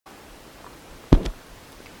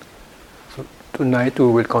So tonight we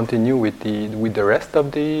will continue with the rest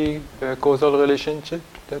of the causal relationship,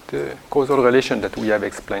 causal relation that we have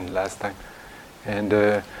explained last time, and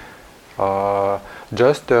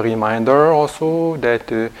just a reminder also that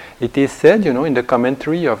it is said, in the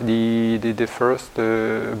commentary of the first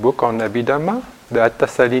book on Abhidhamma, the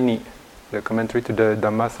Attasalini, the commentary to the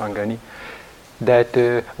Dhamma Sangani,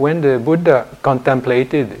 that when the Buddha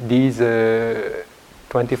contemplated these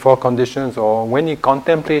 24 conditions, or when he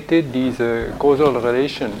contemplated these causal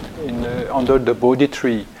relation under the Bodhi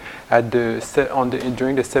tree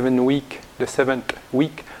during the seventh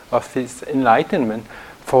week of his enlightenment,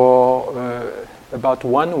 for about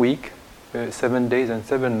 1 week, 7 days and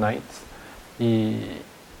 7 nights, he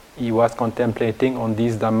was contemplating on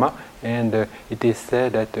these Dhamma, and it is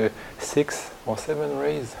said that 6 or 7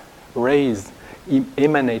 rays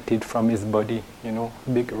emanated from his body,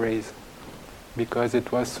 big rays, because it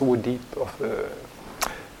was so deep of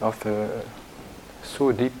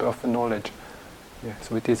knowledge. Yeah,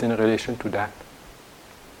 so it is in relation to that.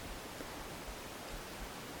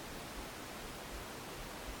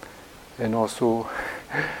 And also,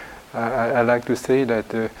 I like to say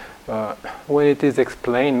that when it is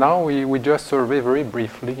explained now, we just survey very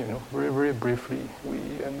briefly, very briefly.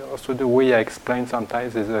 And also the way I explain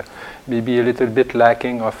sometimes is maybe a little bit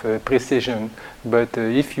lacking of precision. But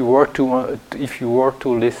if you were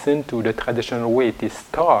to listen to the traditional way it is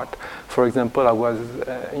taught, for example, I was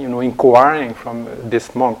inquiring from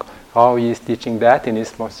this monk how he is teaching that in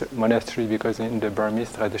his monastery, because in the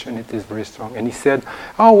Burmese tradition it is very strong. And he said,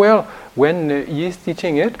 when he is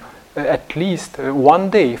teaching it, at least 1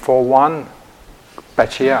 day for one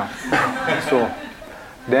pacheya. So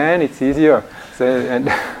then it's easier. So, and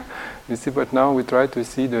you see, but now we try to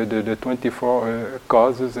see the 24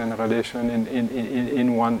 causes and relation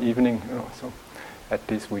in one evening. So at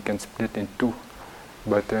least we can split in 2.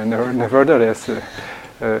 But nevertheless,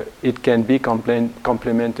 it can be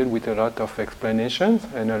complemented with a lot of explanations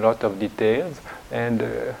and a lot of details, and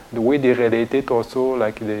the way they relate it also,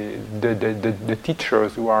 like the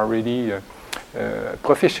teachers who are really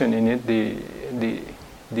proficient in it,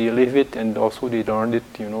 they live it, and also they learn it,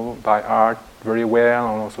 by heart very well,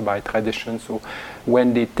 and also by tradition. So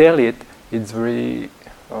when they tell it, it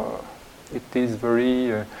is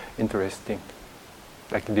very interesting.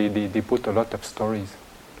 Like they put a lot of stories.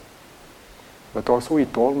 But also he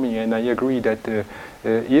told me, and I agree, that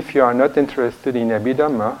if you are not interested in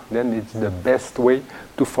Abhidhamma, then it's the best way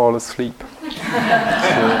to fall asleep. So,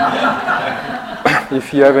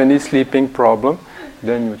 if you have any sleeping problem,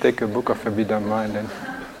 then you take a book of Abhidhamma and then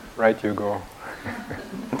right you go.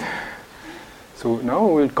 So now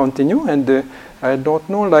we'll continue, and I don't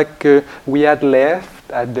know, we had left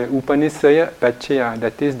at the Upanishaya Pacheya,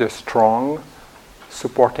 that is the strong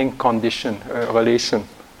supporting condition, relation.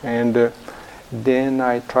 And then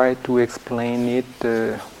I try to explain it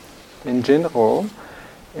in general.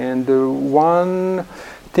 And one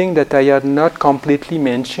thing that I had not completely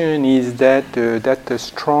mentioned is that a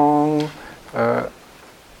strong,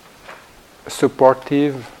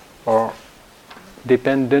 supportive or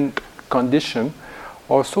dependent condition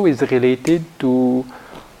also is related to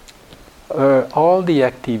all the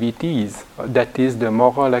activities, that is the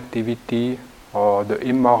moral activity or the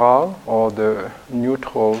immoral or the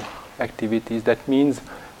neutral activities. That means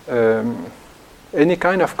any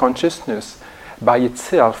kind of consciousness by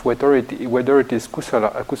itself, whether it is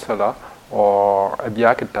kusala or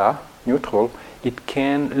abhyakata, neutral, it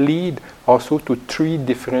can lead also to 3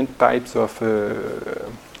 different types of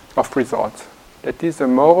results. That is a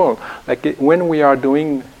moral, like when we are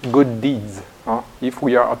doing good deeds, if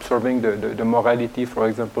we are observing the morality, for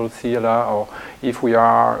example, sila, or if we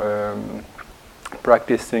are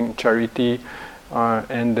practicing charity,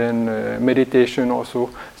 and then meditation also.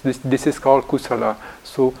 This is called kusala.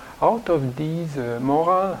 So out of these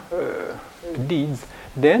moral deeds,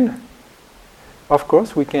 then of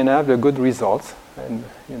course we can have the good results, and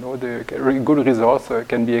the good results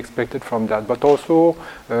can be expected from that. But also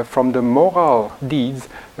from the moral deeds,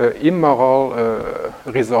 immoral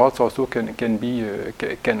results also can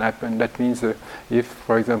happen. That means if,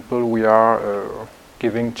 for example, we are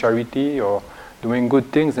giving charity or doing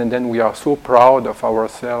good things, and then we are so proud of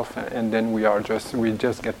ourselves, and then we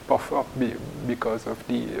just get puffed up because of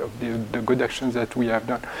the good actions that we have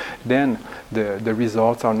done. Then the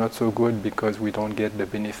results are not so good, because we don't get the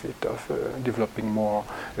benefit of developing more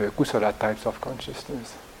kusala types of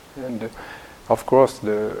consciousness. And of course,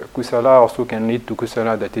 the kusala also can lead to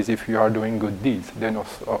kusala. That is, if you are doing good deeds, then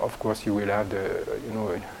of course you will have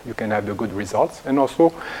you can have the good results. And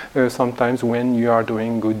also sometimes when you are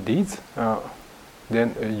doing good deeds,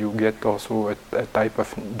 then you get also a type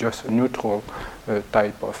of just neutral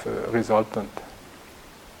type of resultant.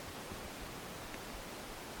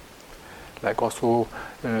 Like also,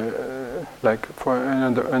 like for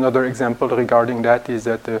another example regarding that is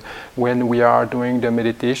that when we are doing the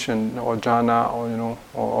meditation or jhana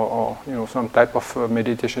or some type of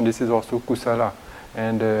meditation, this is also kusala,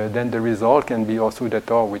 and then the result can be also that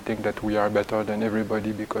we think that we are better than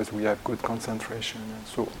everybody because we have good concentration, and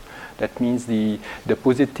so that means the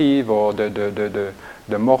positive or the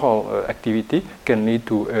moral activity can lead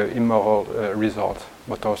to immoral results,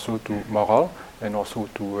 but also to moral and also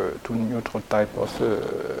to neutral type of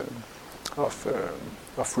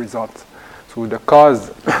results. So the cause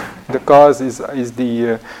is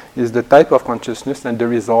the type of consciousness, and the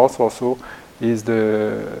results also is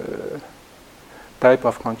the type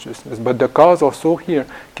of consciousness. But the cause also here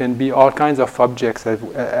can be all kinds of objects,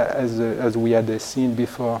 as we had seen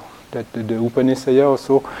before. That the Upanishad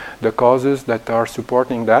also, the causes that are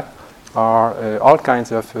supporting that are all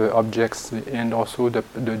kinds of objects, and also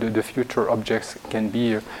the future objects can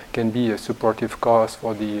be a supportive cause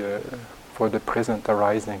for the present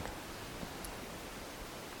arising.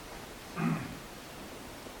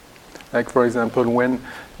 Like for example, when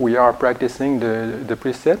we are practicing the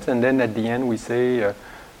precepts, and then at the end we say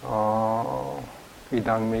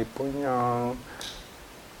idang me punyang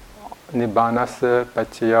nibbanasa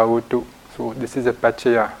pacaya utu. So this is a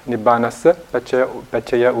pacaya, nibbanasa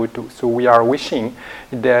pacaya utu. So we are wishing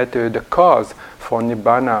that the cause for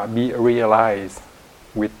nibbana be realized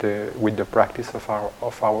with the practice of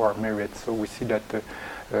our merit. So we see that the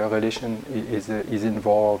relation is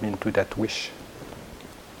involved into that wish.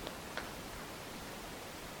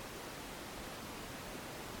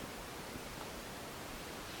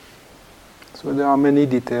 So there are many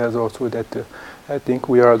details also that I think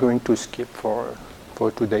we are going to skip for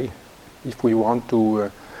today, if we want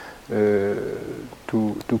to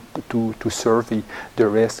serve the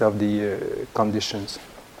rest of the conditions.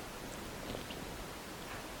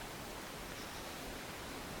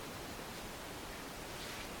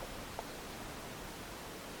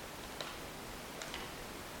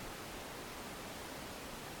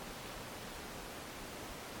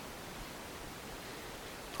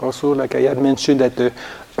 Also, like I had mentioned, that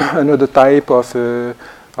another type of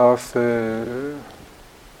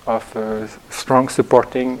strong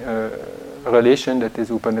supporting relation that is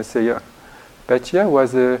Upanishad. Pacaya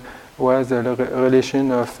was a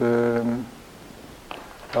relation of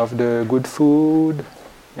the good food,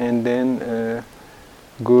 and then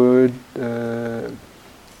good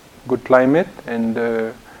climate, and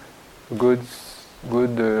good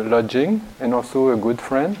lodging, and also a good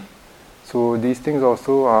friend. So these things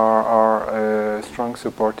also are strong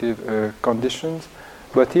supportive conditions.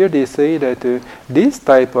 But here they say that this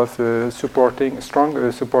type of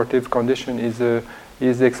strong supportive condition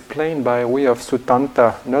is explained by way of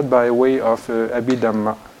sutanta, not by way of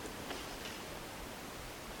abhidhamma.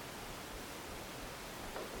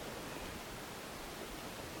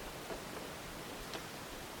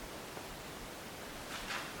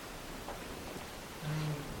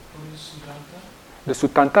 The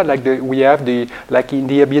sutanta, like in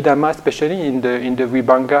the Abhidhamma, especially in the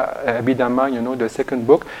Vibhanga Abhidhamma, the second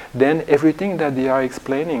book, then everything that they are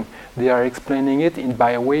explaining it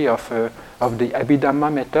by way of the Abhidhamma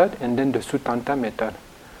method and then the sutanta method.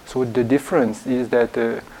 So the difference is that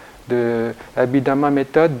the Abhidhamma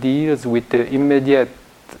method deals with the immediate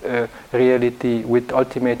reality, with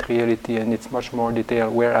ultimate reality, and it's much more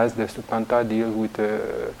detailed, whereas the sutanta deals with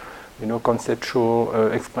conceptual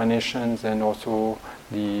explanations, and also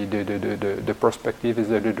the perspective is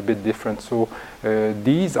a little bit different. So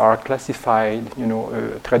these are classified,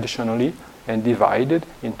 traditionally, and divided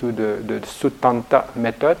into the Sutanta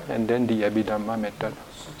method and then the Abhidhamma method.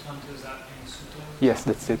 Sutanta, is that in Sutta? Yes,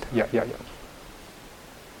 that's it. Yeah.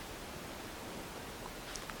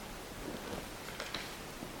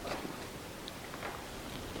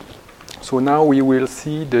 So now we will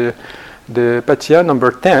see the Pacaya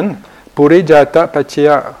number 10, Purejata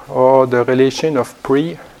Pacaya, or the relation of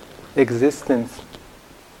pre-existence.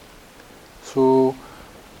 So,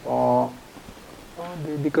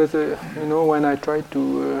 because when I tried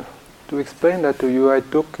to explain that to you, I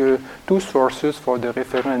took two sources for the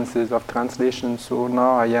references of translation. So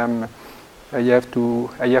now I have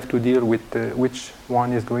to deal with which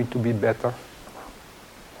one is going to be better.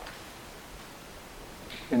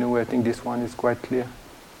 I think this one is quite clear.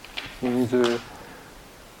 Means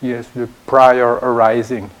the prior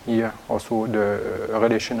arising here, also the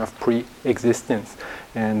relation of pre-existence,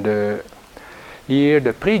 and Here,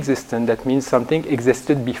 the pre-existent, that means something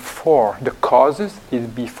existed before. The causes is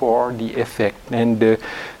before the effect. And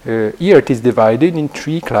here it is divided in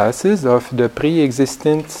three classes of the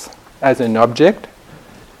pre-existence as an object,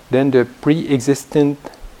 then the pre-existent.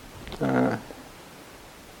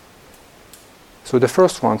 So the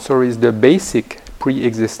first one, is the basic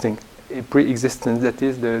pre-existence. That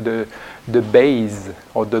is the base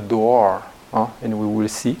or the door, and we will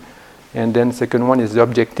see. And then second one is the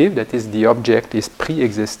objective, that is the object is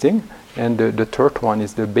pre-existing, and the third one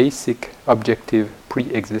is the basic objective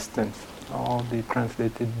pre-existence. Or they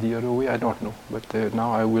translated the other way, I don't know, but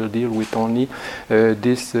now I will deal with only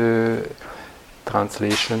this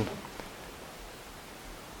translation.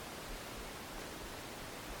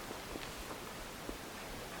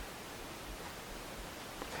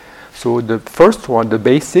 So the first one, the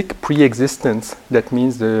basic pre-existence, that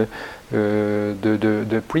means the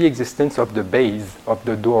pre-existence of the base of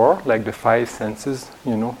the door, like the five senses,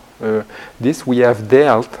 this we have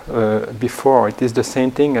dealt before. It is the same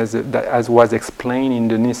thing as was explained in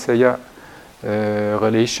the Nisaya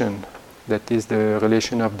relation, that is the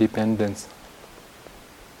relation of dependence.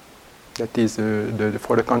 That is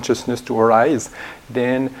for the consciousness to arise,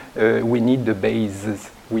 then we need the bases.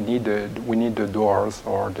 We need the doors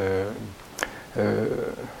or the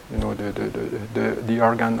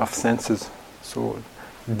organ of senses. So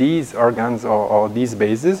these organs or these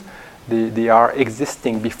bases, they are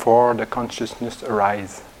existing before the consciousness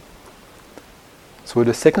arises. So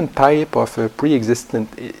the second type of pre-existent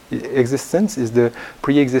existence is the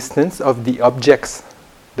pre-existence of the objects.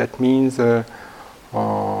 That means the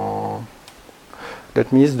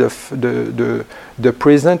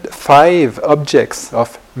present five objects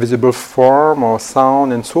of visible form or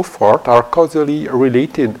sound and so forth are causally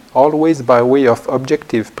related, always by way of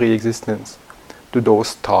objective pre-existence, to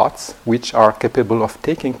those thoughts which are capable of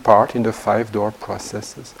taking part in the five-door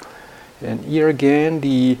processes. And here again,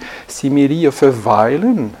 the simile of a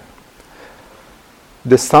violin.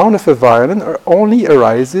 The sound of a violin only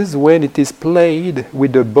arises when it is played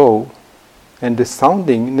with a bow, and the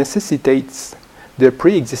sounding necessitates the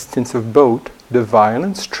pre-existence of both the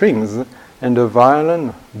violin strings and the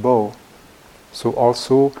violin bow. So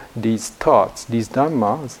also these thoughts, these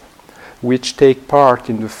dhammas, which take part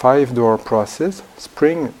in the five-door process,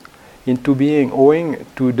 spring into being owing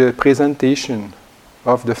to the presentation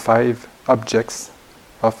of the five objects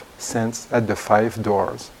of sense at the five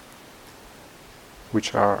doors,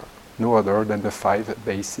 which are no other than the five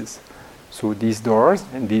bases. So these doors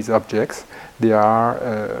and these objects, they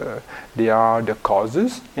are the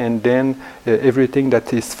causes, and then everything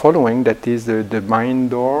that is following, that is the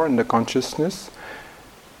mind door and the consciousness,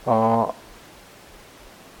 that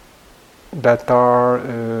are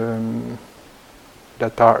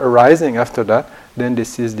arising after that. Then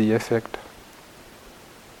this is the effect.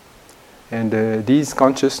 And these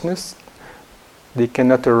consciousness, they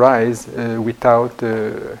cannot arise without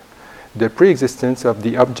the pre-existence of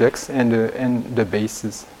the objects and the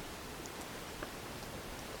bases.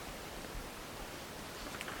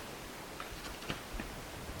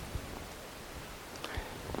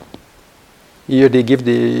 Here they give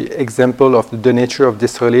the example of the nature of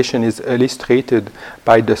this relation is illustrated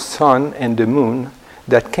by the sun and the moon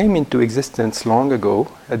that came into existence long ago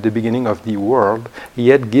at the beginning of the world,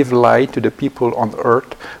 yet give light to the people on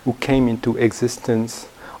earth who came into existence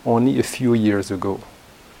only a few years ago.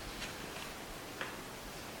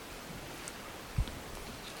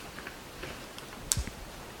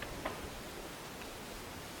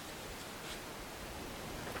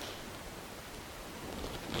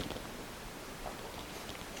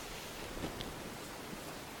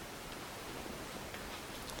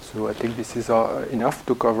 So I think this is enough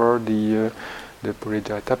to cover the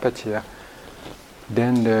Purijata Paccaya.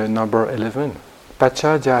 Then the number 11,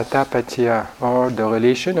 Paccajata Paccaya, or the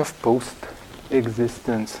relation of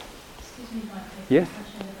post-existence. Excuse me, Mike. Yes.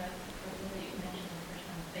 Question about what you mentioned the first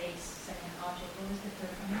one, base, second object. What was the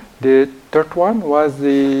third one? The third one was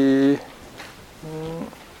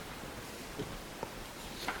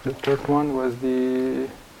the third one was the. I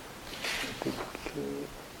think,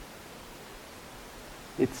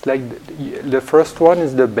 it's like the first one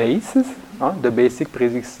is the basis, the basic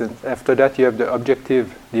pre-existence. After that you have the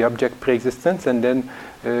objective, the object pre-existence, and then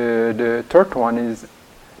the third one is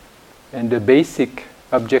and the basic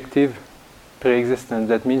objective pre-existence.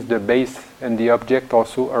 That means the base and the object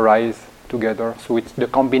also arise together. So it's the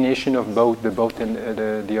combination of both, and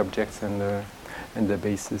the objects and the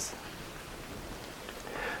basis.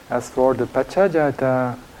 As for the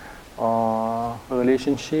Paccajata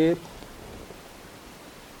relationship,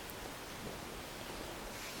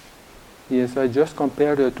 Yes, I just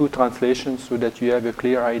compared the two translations so that you have a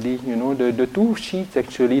clear idea. You know, the two sheets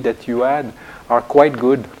actually that you had are quite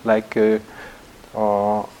good. Like, I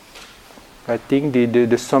think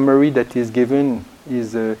the summary that is given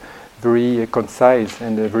is very concise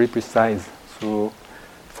and very precise. So,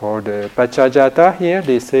 for the Pachajata here,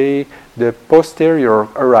 they say the posterior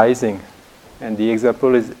arising. And the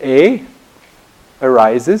example is A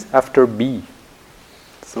arises after B.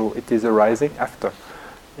 So, it is arising after.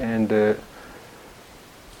 And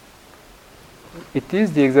it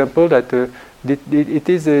is the example that it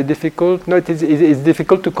is difficult. No, it's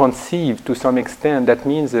difficult to conceive to some extent. That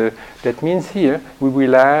means here we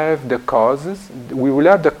will have the causes. We will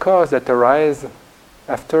have the cause that arise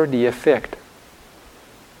after the effect,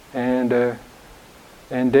 and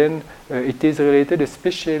then it is related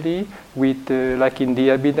especially with like in the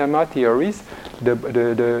Abhidhamma theories,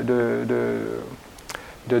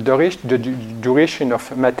 the duration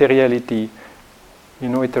of materiality. You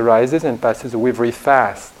know, it arises and passes away very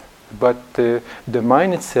fast. But the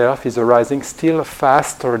mind itself is arising still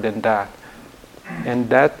faster than that. And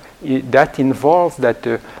that involves that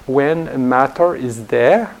when matter is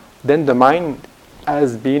there, then the mind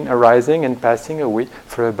has been arising and passing away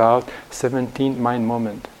for about 17 mind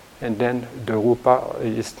moments. And then the rupa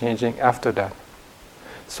is changing after that.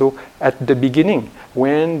 So at the beginning,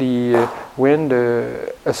 when a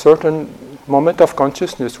certain moment of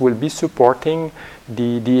consciousness will be supporting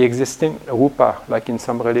the existing rupa, like in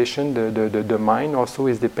some relation, the mind also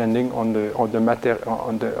is depending on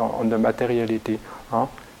the materiality. Huh?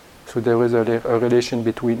 So there is a relation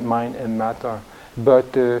between mind and matter.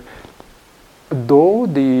 But though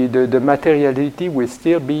the materiality will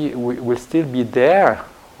still be there,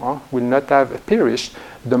 will not have perished,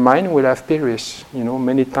 the mind will have perished,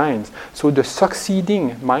 many times. So the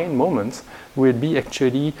succeeding mind moments will be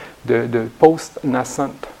actually the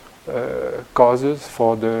post-nascent causes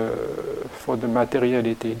for the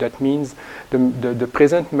materiality. That means the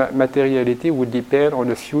present materiality would depend on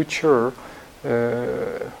the future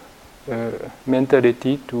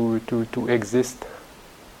mentality to exist.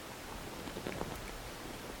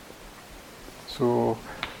 So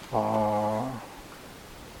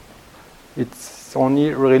it's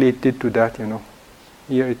only related to that,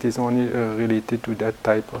 Here it is only related to that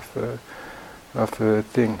type of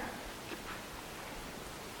thing.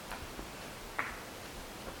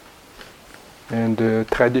 And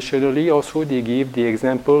traditionally also they give the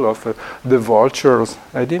example of the vultures.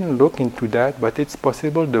 I didn't look into that, but it's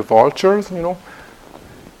possible the vultures,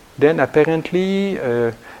 then apparently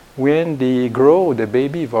when they grow, the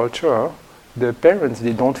baby vulture, the parents,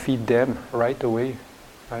 they don't feed them right away.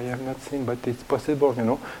 I have not seen, but it's possible,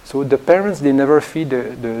 So the parents, they never feed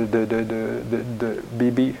the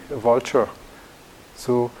baby vulture.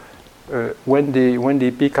 So when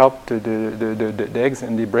they pick up the eggs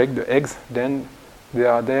and they break the eggs, then they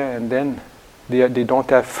are there, and then they don't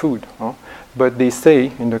have food. But they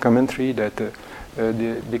say in the commentary that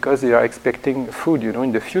because they are expecting food,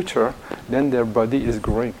 in the future, then their body is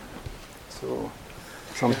growing. So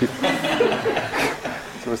some people.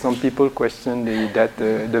 So some people question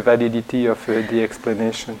the validity of the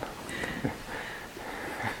explanation.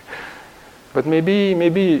 But maybe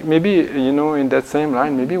in that same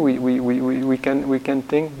line, maybe we can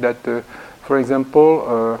think that, for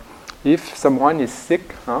example, if someone is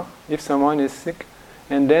sick, and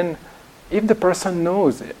then if the person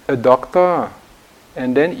knows a doctor,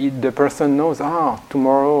 and then the person knows,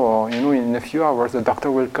 tomorrow or in a few hours the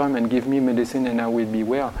doctor will come and give me medicine and I will be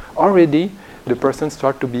well. Already the person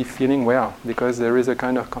starts to be feeling well because there is a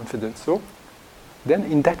kind of confidence. So then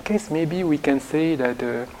in that case maybe we can say that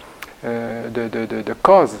the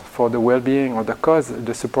cause for the well-being, or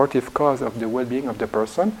the supportive cause of the well-being of the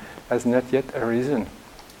person has not yet arisen.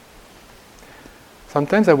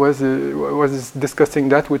 Sometimes I was discussing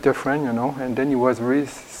that with a friend, and then he was very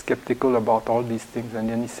skeptical about all these things, and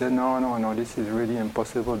then he said, no, this is really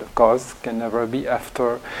impossible. The cause can never be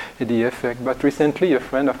after the effect. But recently a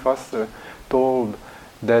friend of us told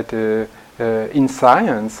that in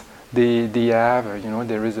science they have,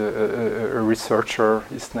 there is a researcher,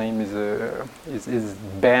 his name is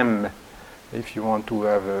Bem. If you want to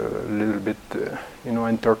have a little bit,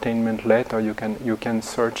 entertainment later, you can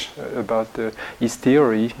search about his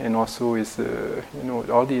theory, and also his,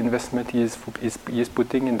 all the investment he is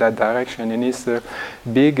putting in that direction. And his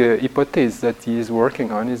big hypothesis that he is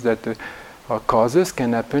working on is that causes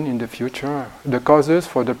can happen in the future. The causes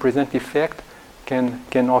for the present effect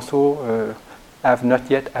can also have not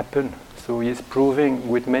yet happened. So he is proving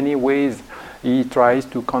with many ways he tries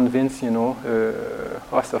to convince,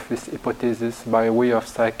 us of his hypothesis by way of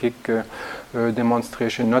psychic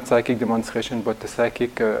demonstration, not psychic demonstration, but the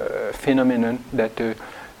psychic phenomenon that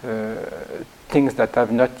things that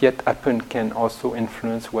have not yet happened can also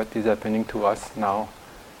influence what is happening to us now.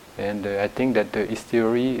 And I think that his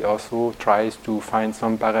theory also tries to find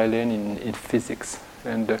some parallel in physics.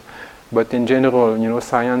 But in general,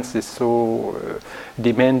 science is so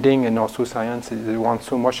demanding, and also science wants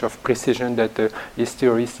so much of precision that his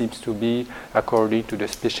theory seems to be, according to the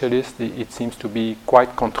specialist, it seems to be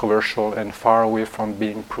quite controversial and far away from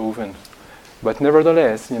being proven. But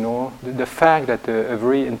nevertheless, the fact that a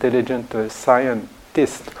very intelligent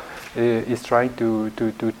scientist is trying to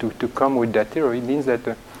come with that theory means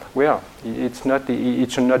that,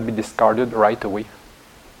 it should not be discarded right away.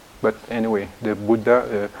 But anyway, the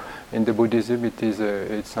Buddha, in the Buddhism,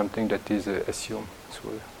 it's something that is assumed.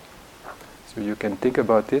 So you can think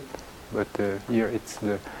about it, but here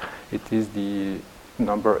it is the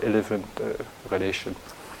number 11 relation.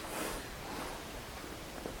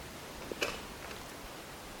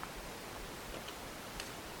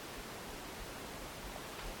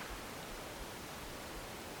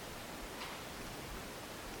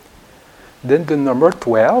 Then the number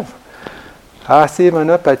 12,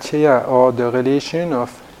 Asevana Pacheya, or the relation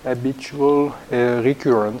of habitual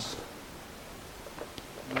recurrence.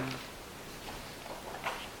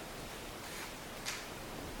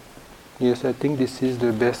 Yes, I think this is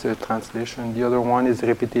the best translation. The other one is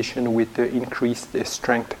repetition with increased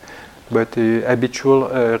strength, but habitual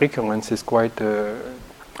recurrence is quite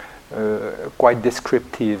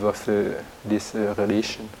descriptive of this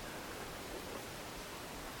relation.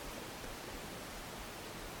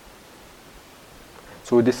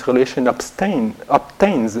 So this relation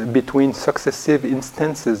obtains between successive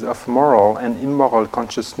instances of moral and immoral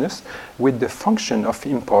consciousness with the function of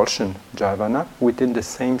impulsion, jhavana, within the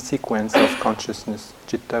same sequence of consciousness,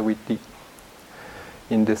 citta vritti.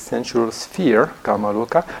 In the sensual sphere,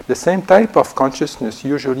 kamaloka, the same type of consciousness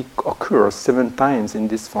usually occurs 7 times in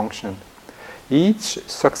this function. Each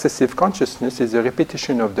successive consciousness is a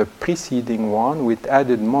repetition of the preceding one with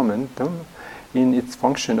added momentum in its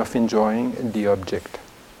function of enjoying the object.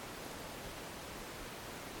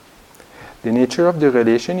 The nature of the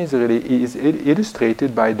relation is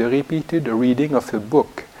illustrated by the repeated reading of a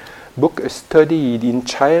book. Book studied in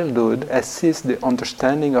childhood assists the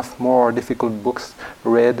understanding of more difficult books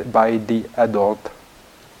read by the adult.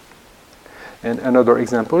 And another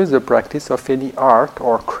example is the practice of any art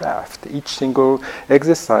or craft. Each single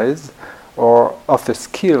exercise or of a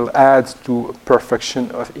skill adds to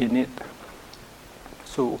perfection in it.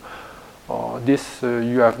 So this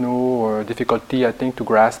you have no difficulty, I think, to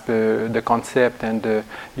grasp the concept, and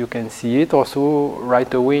you can see it also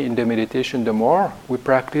right away in the meditation. The more we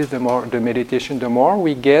practice, the meditation, the more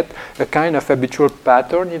we get a kind of habitual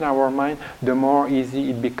pattern in our mind, the more easy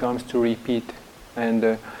it becomes to repeat,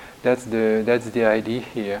 and that's the idea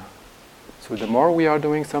here. So the more we are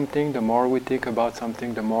doing something, the more we think about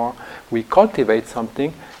something, the more we cultivate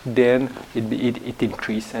something, then it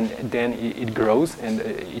increases, and then it grows, and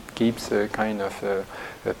it keeps a kind of a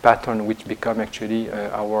pattern which becomes actually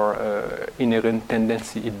our inherent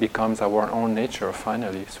tendency. It becomes our own nature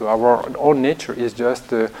finally. So our own nature is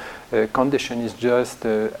just condition, is just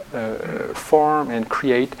formed and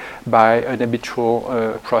created by an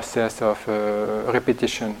habitual process of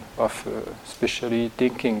repetition of especially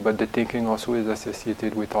thinking, but the thinking also is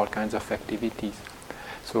associated with all kinds of activities.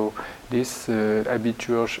 So this habitual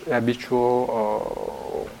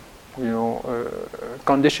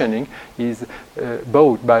conditioning is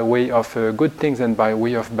both by way of good things and by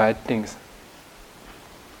way of bad things.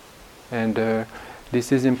 And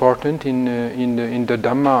this is important in the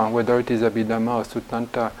Dhamma, whether it is Abhidhamma or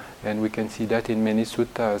Suttanta, and we can see that in many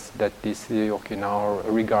suttas that they say, now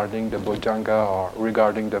regarding the Bojjhanga or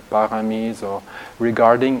regarding the Paramis or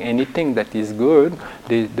regarding anything that is good,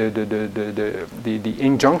 the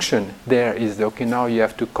injunction there is, now you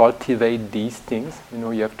have to cultivate these things.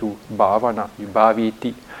 You have to bhavana,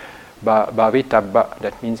 bhaviti, bhavitabba.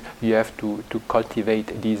 That means you have to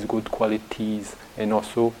cultivate these good qualities, and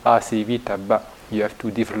also asivitabba. You have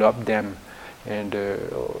to develop them. And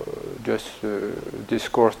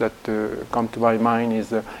discourse that come to my mind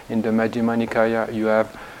is in the Majjhima Nikaya. You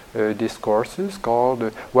have discourses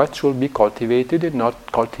called what should be cultivated and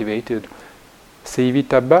not cultivated.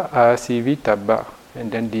 Sevitabba, asivitabba.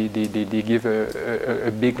 And then they give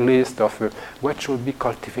a big list of what should be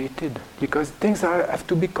cultivated, because things have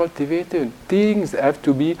to be cultivated. Things have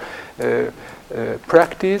to be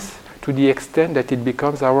practiced to the extent that it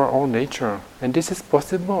becomes our own nature. And this is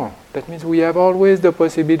possible. That means we have always the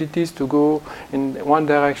possibilities to go in one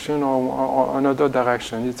direction or another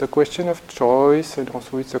direction. It's a question of choice, and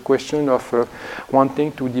also it's a question of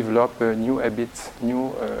wanting to develop new habits,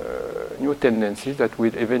 new tendencies that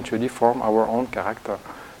will eventually form our own character.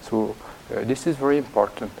 So this is very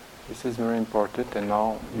important. This is very important, and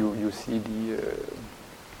now you see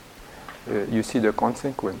the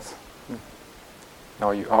consequence.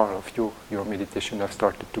 Now all of your meditation have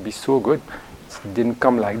started to be so good. It didn't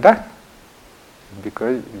come like that,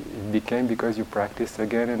 because it became because you practiced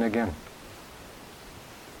again and again.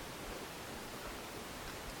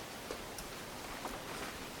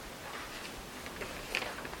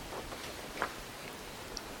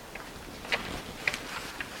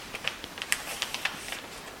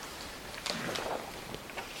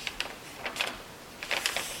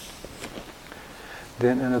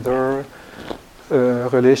 Then another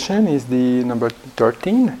relation is the number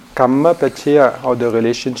 13, Kamma Pachaya, or the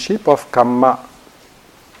relationship of Kamma.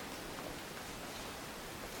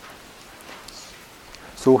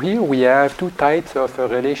 So here we have two types of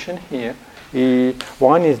relation here.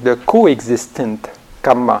 One is the coexistent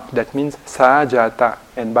Kamma, that means Sahajata.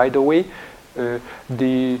 And by the way,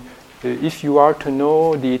 if you are to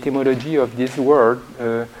know the etymology of this word,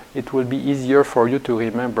 it will be easier for you to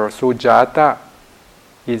remember. So Jata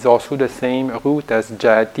is also the same root as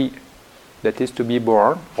Jati, that is to be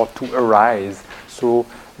born or to arise. So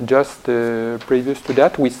just previous to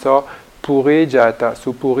that we saw Pure Jata.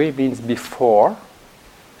 So Pure means before.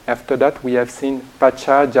 After that we have seen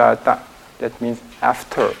Pacha Jata, that means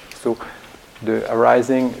after. So the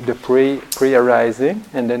arising, the pre-arising,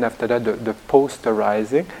 and then after that the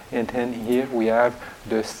post-arising, and then here we have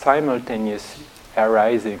the simultaneous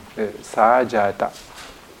arising, the Sahajata.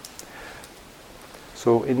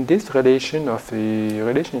 So in this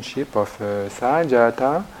relationship of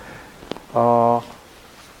Sahajata,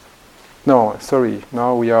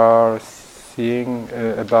 now we are seeing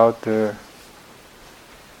about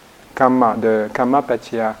Kamma, the Kamma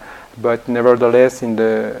Pachaya. But nevertheless, in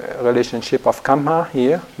the relationship of Kamma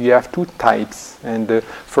here, you have two types. And the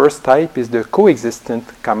first type is the coexistent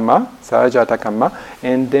Kamma, Sahajata Kamma,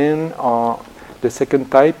 and then the second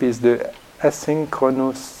type is the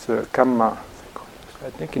asynchronous Kamma. I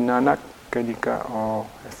think in Nanak Kanika,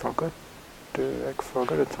 I forgot the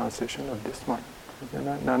translation of this one.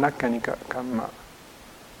 Nanak Kanika Kamma.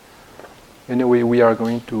 Anyway, we are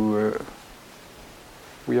going to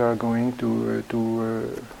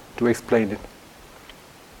explain it.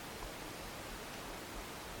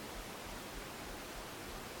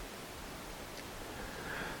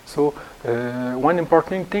 So one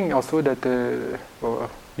important thing also that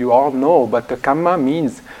you all know, but the Kamma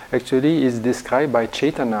means actually is described by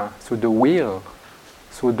Chaitanya, so the will.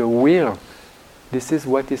 So the will, this is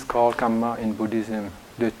what is called Kamma in Buddhism,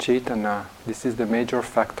 the Chaitanya. This is the major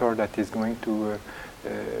factor that is going to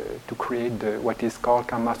create what is called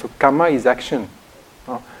Kamma. So Kamma is action,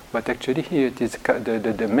 but actually here it is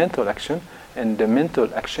the mental action, and the mental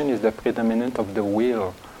action is the predominant of the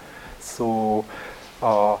will. So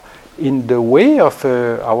in the way of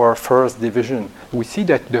our first division, we see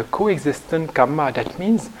that the coexistent Kamma, that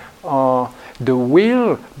means the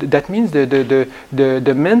will, that means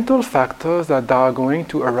the mental factors that are going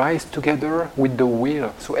to arise together with the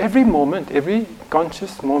will. So every moment, every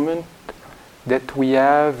conscious moment that we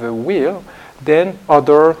have a will, then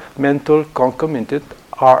other mental concomitant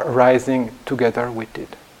are rising together with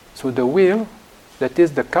it. So the will, that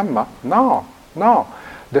is the Kamma. Now,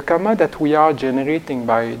 the Kamma that we are generating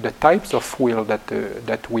by the types of will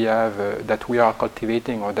that we have, that we are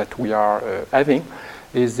cultivating or that we are having,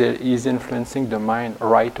 is influencing the mind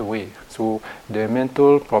right away. So the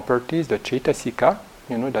mental properties, the Chaitasika,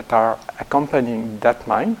 that are accompanying that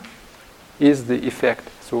mind, is the effect.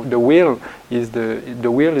 So the will is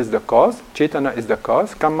the cause, Chaitanya is the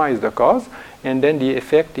cause, Kamma is the cause, and then the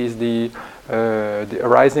effect is the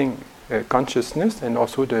arising consciousness, and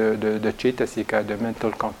also the Chaitasika, the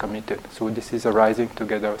mental concomitant. So this is arising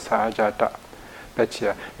together, Sahajata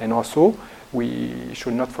Pachaya. And also we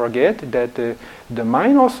should not forget that the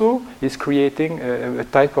mind also is creating a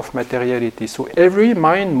type of materiality. So every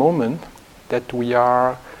mind moment that we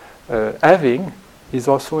are having is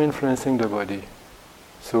also influencing the body.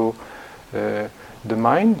 So the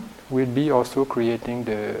mind will be also creating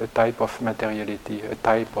a type of materiality, a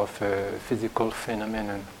type of physical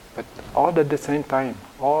phenomenon. But all at the same time,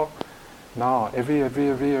 all now, every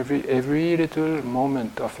little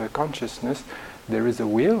moment of consciousness, there is a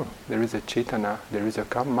will, there is a Chaitanya, there is a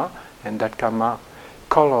Kamma, and that Kamma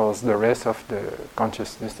colors the rest of the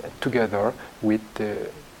consciousness together with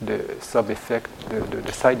the sub-effect,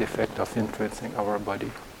 the side effect of influencing our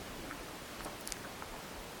body.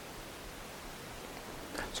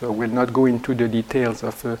 So I will not go into the details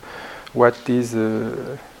of what is.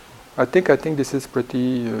 I think this is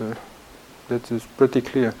pretty. That is pretty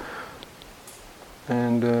clear.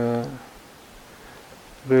 And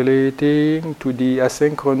relating to the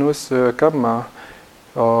asynchronous karma,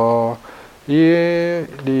 here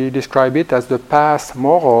they describe it as the past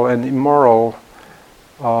moral and immoral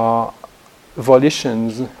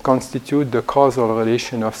volitions constitute the causal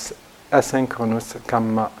relation of asynchronous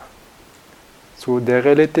karma. So the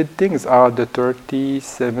related things are the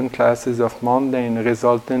 37 classes of mundane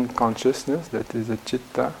resultant consciousness, that is the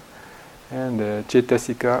chitta, and the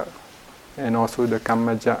cettasika, and also the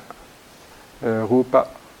kammaja, rupa.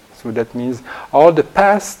 So that means all the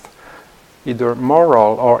past, either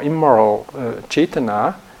moral or immoral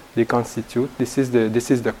cetana, they constitute. This is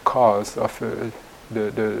the cause of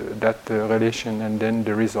that relation, and then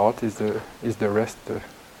the result is the rest.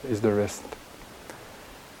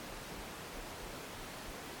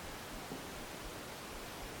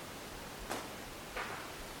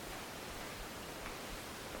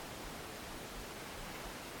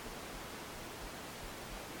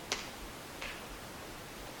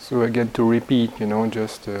 So again, to repeat,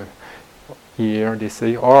 just here they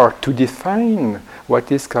say, or to define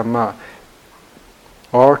what is karma,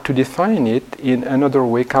 or to define it in another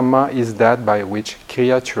way, karma is that by which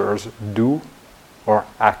creatures do or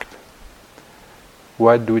act.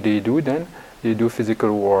 What do they do then? They do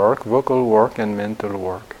physical work, vocal work, and mental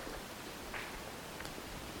work.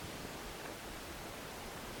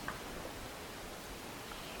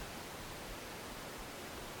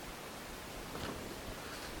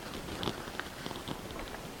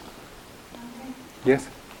 Yes?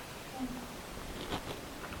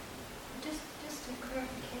 Just a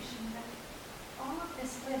clarification that all of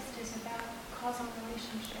this list is about causal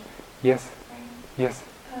relationship. Yes. Right? Yes.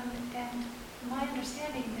 And my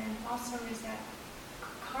understanding then also is that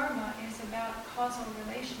karma is about causal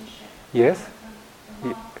relationship. Yes. The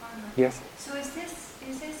law of karma. Yes. So is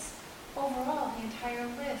this overall the entire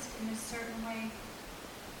list in a certain way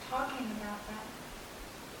talking about that?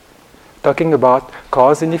 Talking about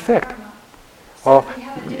cause and effect. Karma. Oh,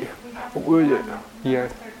 So we have yeah.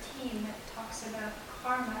 number 13 that talks about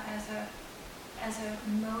karma as a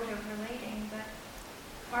mode of relating, but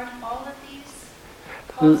aren't all of these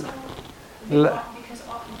causal? Because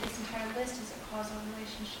this entire list is a causal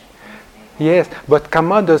relationship. Right? Yes, but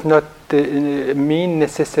karma does not mean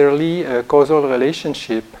necessarily a causal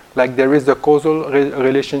relationship. Like there is a causal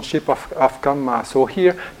relationship of karma. So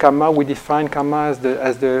here, karma, we define karma as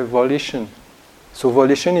the volition. So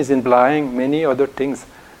volition is implying many other things,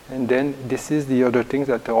 and then this is the other things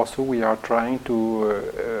that also we are trying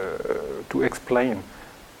to explain.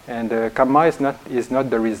 And karma is not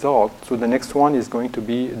the result. So the next one is going to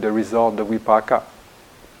be the result, the vipaka.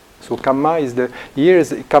 So karma is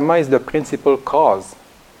the principal cause.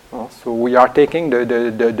 So we are taking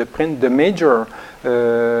the major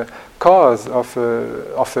cause of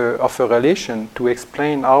a relation to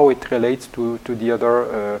explain how it relates to the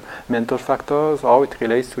other mental factors, how it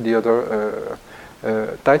relates to the other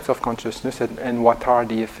types of consciousness, and what are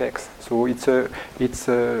the effects. So it's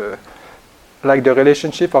like the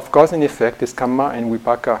relationship of cause and effect is karma and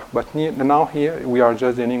vipaka. But now here we are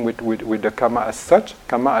just dealing with the karma as such,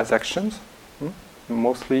 karma as actions,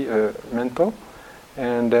 mostly mental,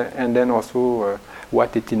 and then also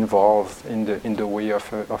what it involves in the way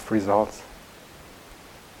of results.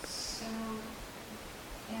 So,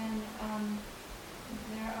 and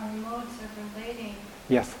there are modes of relating.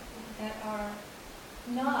 Yes. That are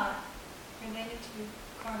not related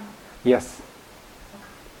to karma. Yes.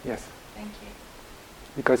 Okay. Yes. Thank you.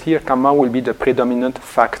 Because here karma will be the predominant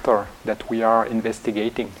factor that we are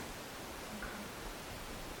investigating.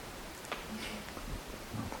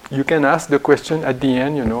 You can ask the question at the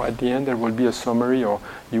end, at the end there will be a summary, or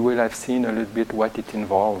you will have seen a little bit what it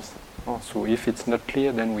involves. So if it's not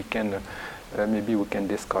clear, then we can, maybe we can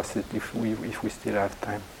discuss it if we still have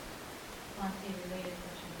time. On a related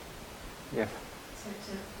question. Yes. So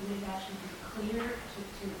would it actually be clear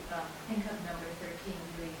to think of number 13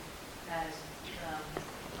 really as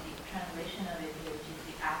the translation of it, which is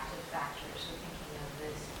the active factor, so thinking of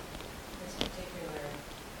this particular.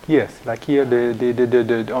 Yes, like here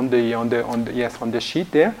on the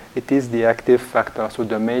sheet there, it is the active factor, so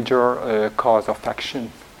the major cause of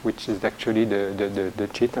action, which is actually the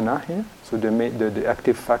cetana here, so the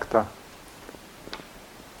active factor.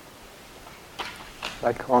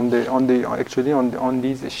 Like on these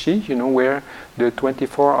sheets, where the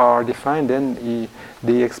 24 are defined, then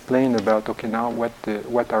they explain about, okay, now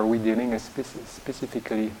what are we dealing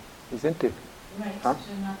specifically, isn't it? Right, Huh? so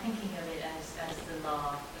I'm not thinking of it as the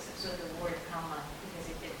law, so the word karma, because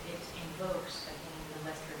it invokes, I think in the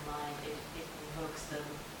Western mind, it invokes the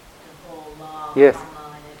whole law, Yes.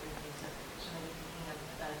 karma and everything, so maybe thinking of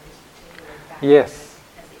this particular factor Yes.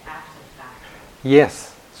 as the active factor. Yes.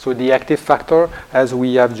 So the active factor, as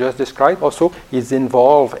we have just described, also is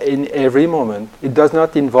involved in every moment. It does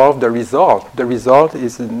not involve the result. The result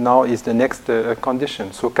is the next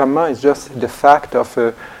condition. So karma is just the fact of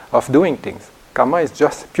doing things. Karma is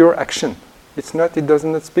just pure action. It does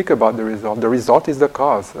not speak about the result. The result is the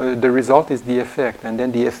cause. The result is the effect, and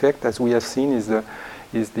then the effect, as we have seen, is the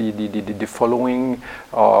following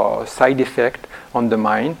side effect on the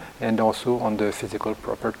mind and also on the physical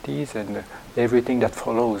properties and everything that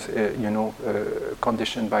follows,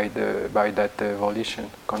 conditioned by that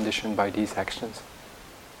volition, conditioned by these actions.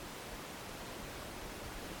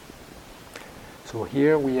 So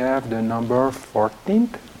here we have the number 14.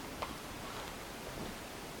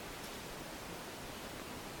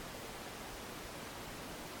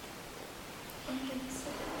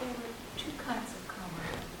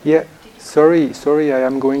 Yeah, sorry, I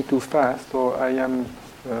am going too fast, or I am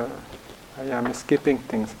skipping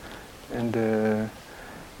things, and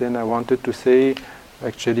then I wanted to say,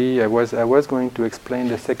 actually, I was going to explain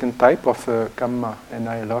the second type of kamma, and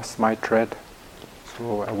I lost my thread,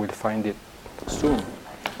 so I will find it soon.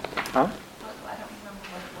 Huh?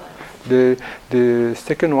 The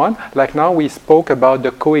second one, like now we spoke about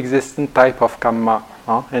the coexistent type of kamma,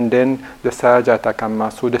 and then the Sayajata kamma.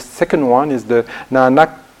 So the second one is the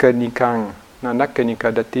nanakkanikang.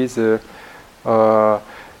 Nanakkanika, that is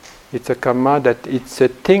it's a kamma that it's a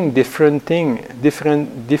thing, differing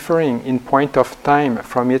in point of time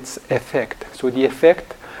from its effect. So the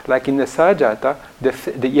effect, like in the Sayajata,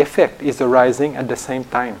 the effect is arising at the same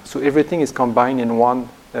time. So everything is combined in one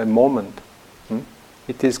moment.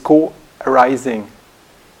 It is co-arising.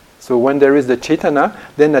 So when there is the Chaitana,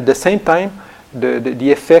 then at the same time,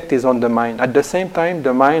 the effect is on the mind. At the same time,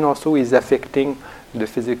 the mind also is affecting the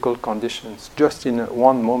physical conditions, just in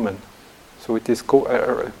one moment. So it is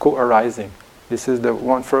co-arising. This is the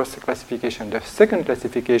first classification. The second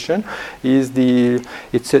classification is the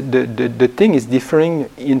thing is differing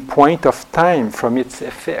in point of time from its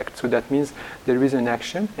effect. So that means there is an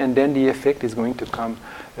action, and then the effect is going to come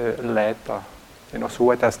later. So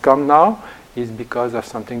what has come now is because of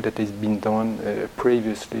something that has been done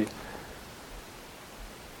previously.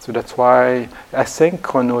 So that's why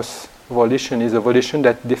asynchronous volition is a volition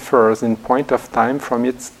that differs in point of time from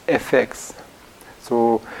its effects.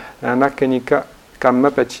 So anakanika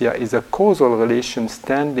kammapachya is a causal relation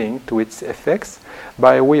standing to its effects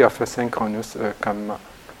by way of asynchronous kamma.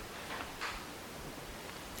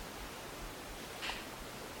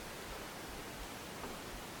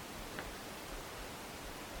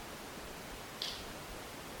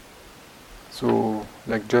 So,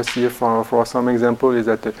 like just here for some example is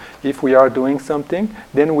that if we are doing something,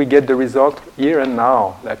 then we get the result here and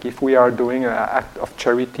now. Like if we are doing an act of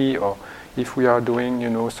charity, or if we are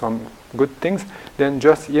doing some good things, then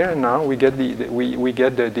just here and now we get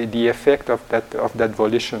the effect of that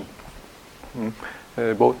volition,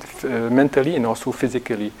 both mentally and also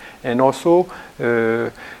physically, and also.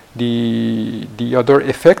 The other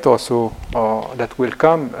effect also that will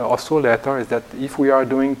come also later is that if we are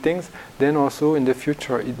doing things, then also in the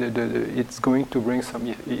future it's going to bring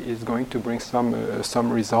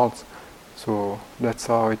some results. So that's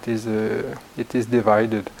how it is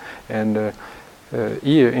divided. And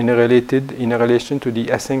here in relation to the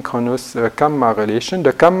asynchronous kamma relation,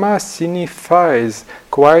 the kamma signifies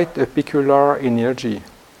quite a peculiar energy.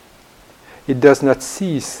 It does not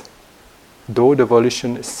cease, though the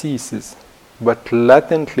volition ceases, but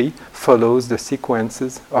latently follows the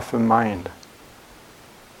sequences of a mind.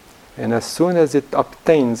 And as soon as it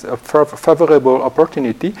obtains a favorable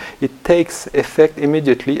opportunity, it takes effect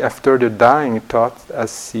immediately after the dying thought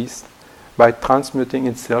has ceased, by transmuting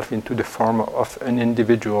itself into the form of an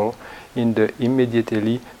individual in the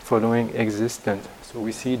immediately following existence. So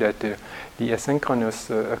we see that the asynchronous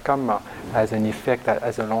kamma has an effect,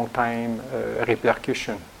 has a long time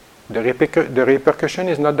repercussion. The repercussion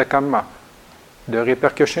is not the kamma. The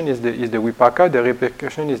repercussion is the vipaka. The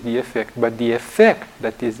repercussion is the effect. But the effect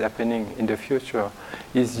that is happening in the future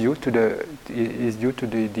is due to the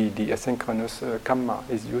asynchronous kamma.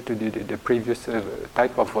 Is due to the previous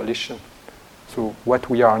type of volition. So what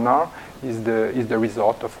we are now is the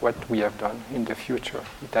result of what we have done in the future.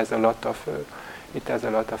 It has a lot of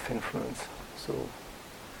influence. So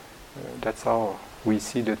That's how we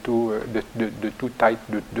see the two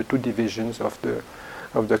the two divisions of the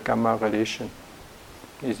karma relation.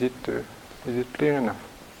 Is it clear enough?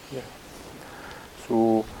 Yeah.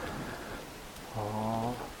 So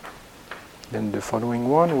then the following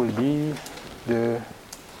one will be the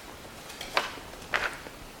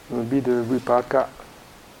vipaka.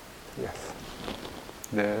 Yes.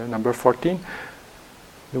 The number 14.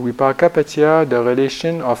 The vipaka patya, the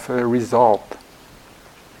relation of a result.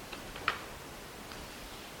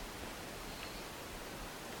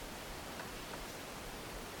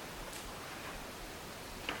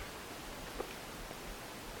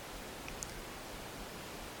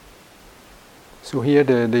 So here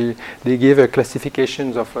they give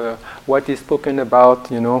classifications of what is spoken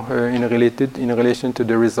about, in relation to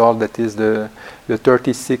the result. That is the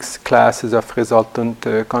 36 classes of resultant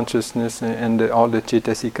consciousness and all the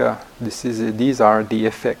cetasika. These are the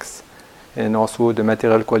effects, and also the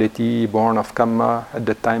material quality born of karma at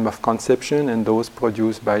the time of conception, and those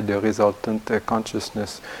produced by the resultant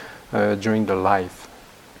consciousness during the life.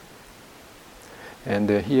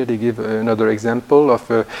 And here they give another example of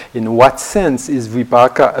in what sense is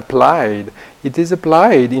vipaka applied. It is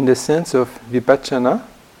applied in the sense of vipassana,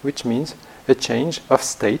 which means a change of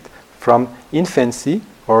state from infancy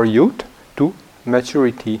or youth to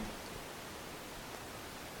maturity.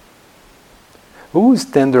 Whose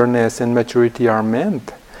tenderness and maturity are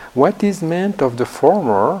meant? What is meant of the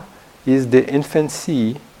former is the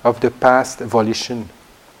infancy of the past volition,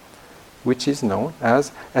 which is known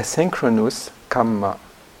as asynchronous karma.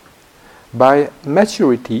 By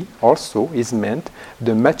maturity also is meant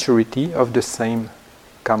the maturity of the same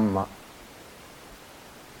karma.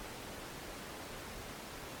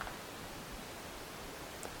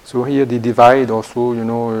 So here they divide also, a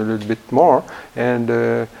little bit more, and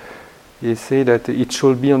they say that it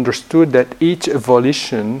should be understood that each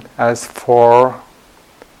volition has 4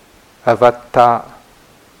 avatta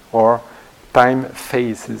or time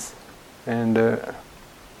phases, and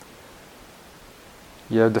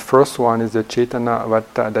the first one is the Chetana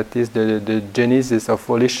Vatta, that is the genesis of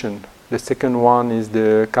volition. The second one is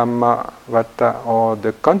the Kamma Vatta, or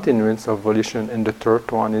the continuance of volition. And the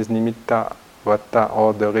third one is Nimitta Vatta,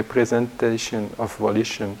 or the representation of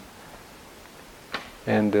volition.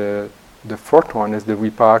 And the fourth one is the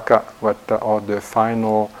Vipaka Vatta, or the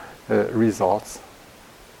final results.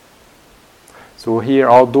 So here,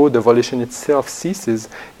 although the volition itself ceases,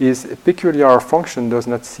 its peculiar function does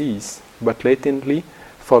not cease, but latently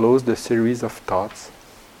follows the series of thoughts.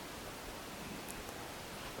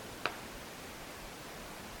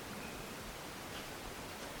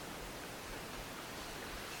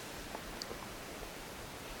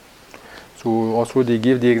 So also they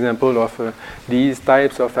give the example of these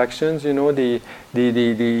types of actions. Their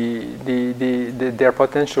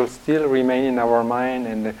potential still remain in our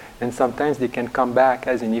mind, and sometimes they can come back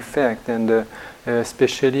as an effect, and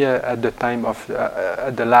especially at the time of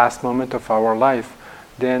at the last moment of our life.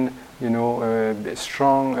 Then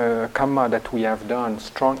strong karma that we have done,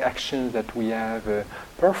 strong actions that we have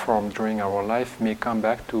performed during our life may come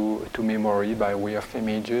back to memory by way of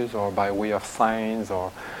images, or by way of signs,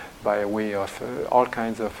 or by way of all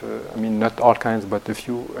kinds of, not all kinds, but a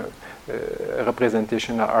few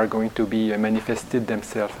representations are going to be manifested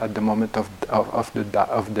themselves at the moment of the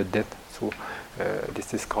death. So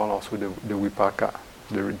this is called also the vipaka,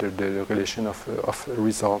 the relation of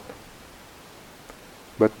result.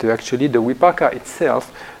 But actually, the vipaka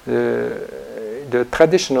itself, the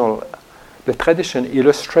tradition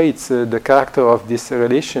illustrates the character of this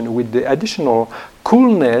relation with the additional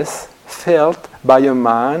coolness felt by a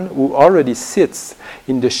man who already sits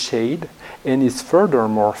in the shade and is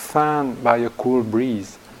furthermore fanned by a cool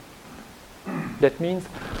breeze. That means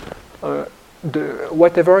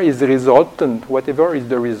whatever is the result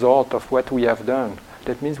of what we have done,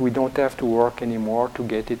 that means we don't have to work anymore to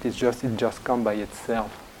get it. It just comes by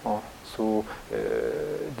itself. So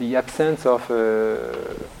the absence of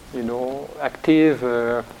active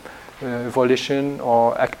volition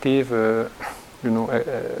or active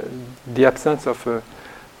the absence of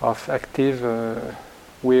active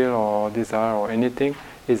will or desire or anything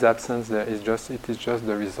is absence. It is just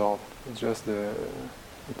the result. It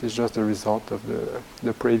is just the result of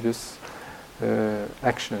the previous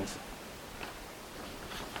actions.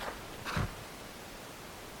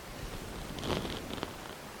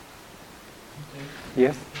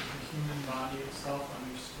 Yes? The human body itself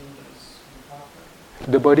understood as vipaka?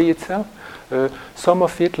 The body itself? Some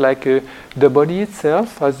of it, like the body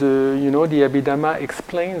itself, as the Abhidhamma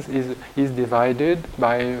explains, is divided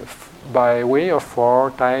by way of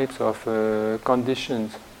 4 types of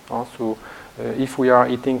conditions. Also, if we are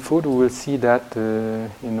eating food, we will see that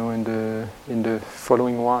in the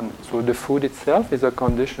following one. So the food itself is a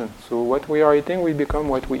condition. So what we are eating, we become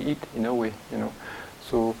what we eat in a way.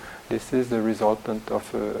 So this is the resultant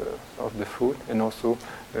of the food, and also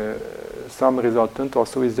some resultant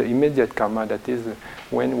also is the immediate karma. That is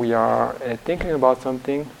when we are thinking about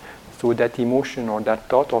something. So that emotion or that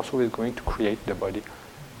thought also is going to create the body.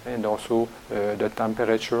 And also the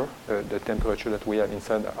temperature that we have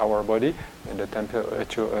inside our body, and the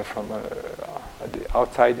temperature from the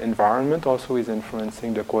outside environment also is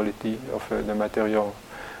influencing the quality of the material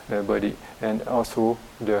body, and also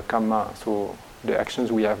the karma. So the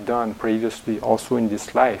actions we have done previously, also in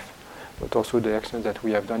this life, but also the actions that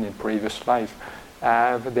we have done in previous life,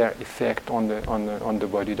 have their effect on the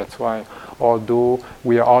body. That's why, although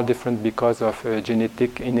we are all different because of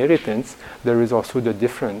genetic inheritance, there is also the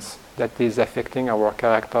difference that is affecting our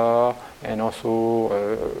character and also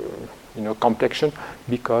complexion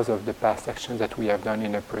because of the past actions that we have done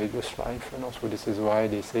in a previous life. And also this is why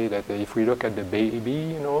they say that if we look at the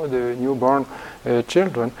baby, the newborn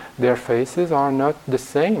children, their faces are not the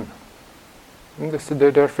same.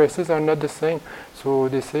 Their faces are not the same. So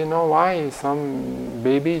they say, no, why some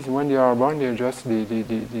babies when they are born they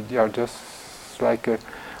are just like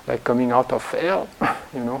coming out of hell,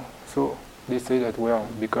 So they say that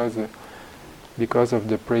because of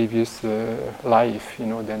the previous life,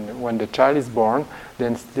 then when the child is born,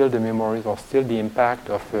 then still the memories or still the impact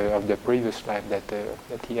of the previous life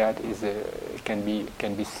that he had can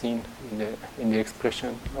be seen in the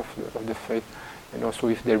expression of the face. And also,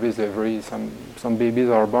 if there is some babies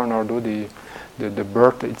are born, although the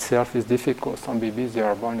birth itself is difficult, some babies they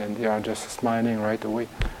are born and they are just smiling right away,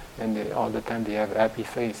 and all the time they have a happy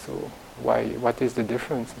face. So what is the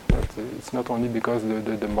difference? It's not only because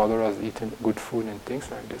the mother has eaten good food and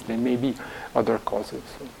things like this. There may be other causes.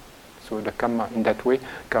 So the karma, in that way,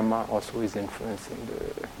 karma also is influencing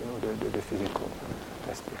the physical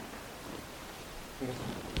aspect. Yes.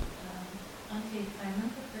 Ante, if I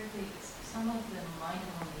remember correctly, some of the mind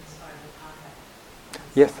moments are the contact.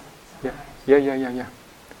 Yes. Yeah.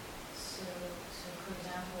 So for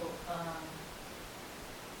example,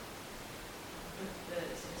 the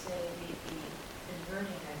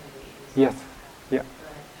inverting, I believe. Yes. Yeah.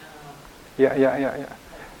 But, Yeah.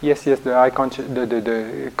 Yes. The eye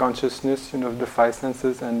the consciousness, the five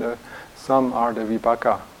senses, and some are the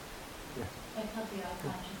vipaka. Yeah. I thought the eye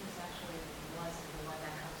consciousness actually wasn't the one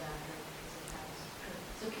that comes after because it has.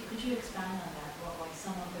 So could you expand on that? Why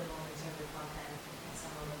some of the moments are vipaka and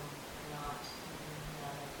some of them are not?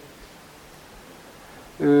 How does it fit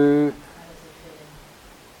in?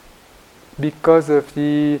 Because of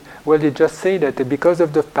they just say that because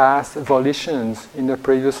of the past volitions in the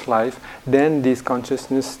previous life, then this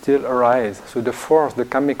consciousness still arise. So the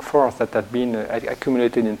karmic force that had been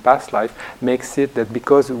accumulated in past life makes it that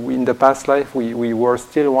because in the past life we were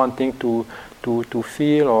still wanting to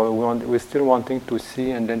feel, or we're still wanting to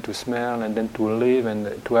see and then to smell and then to live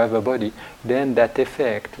and to have a body, then that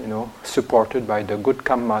effect, supported by the good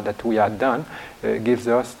karma that we had done, gives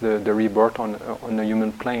us the rebirth on a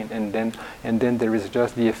human plane, and then there is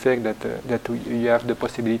just the effect that you have the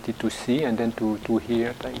possibility to see and then to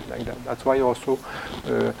hear, things like that. That's why also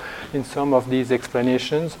in some of these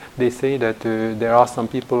explanations they say that there are some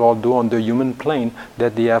people, although on the human plane,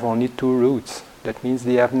 that they have only two roots. That means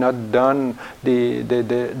they have not done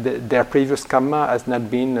their previous karma has not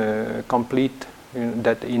been complete,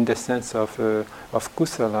 that in the sense of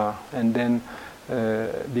kusala, and then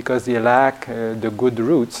because they lack the good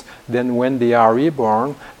roots, then when they are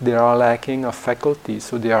reborn, they are lacking of faculties.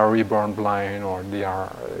 So they are reborn blind, or they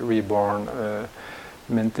are reborn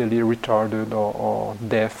mentally retarded or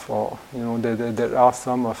deaf, or there are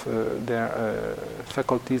some of their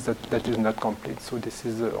faculties that is not complete. So this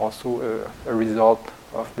is also a result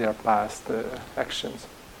of their past actions.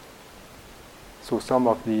 So some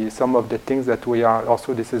of the things that we are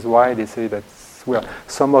also, this is why they say that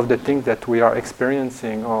some of the things that we are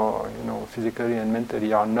experiencing, or physically and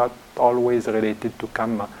mentally, are not always related to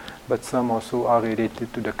karma, but some also are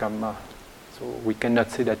related to the karma. So we cannot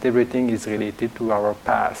say that everything is related to our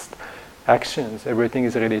past actions. Everything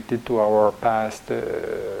is related to our past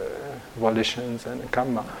volitions and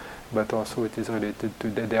karma, but also it is related to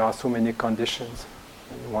there are so many conditions.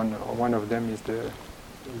 And one of them is the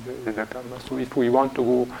karma. So if we want to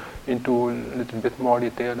go into a little bit more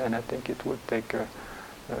detail, and I think it would take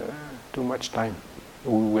too much time,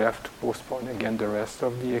 we will have to postpone again the rest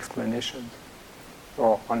of the explanations,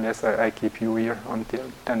 or unless I keep you here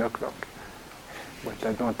until 10 o'clock. But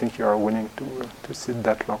I don't think you are willing to sit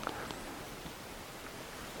that long.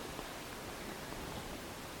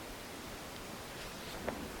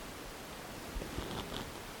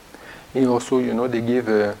 And also, they give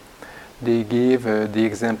the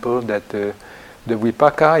example that the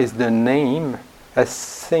vipaka is the name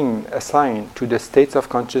assigned to the states of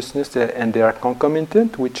consciousness, and they are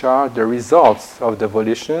concomitant, which are the results of the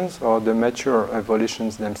volitions or the mature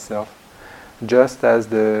volitions themselves. Just as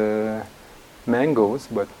the mangoes,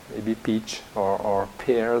 but maybe peach or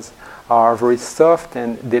pears, are very soft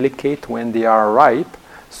and delicate when they are ripe,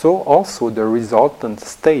 so also the resultant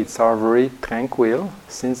states are very tranquil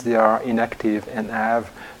since they are inactive and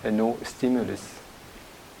have no stimulus.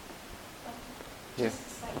 Yes. Just a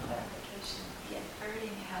slight clarification. The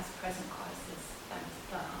adverting has present causes as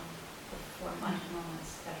the four mind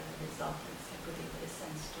moments that are the resultants, I believe, the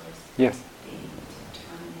sense doors. Yes. The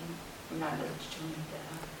determining, not really determining,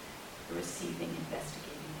 the receiving,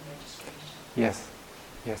 investigating, and registration. Yes.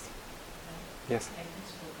 Yes. Yes. I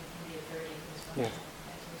principle within the adverting is Yes. functional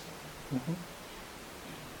as a result. Mm-hmm.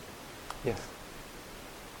 Yes.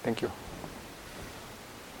 Thank you.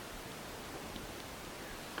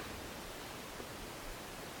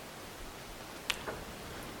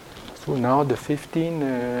 So now the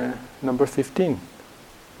number 15,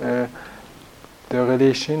 the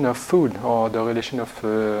relation of food, or the relation of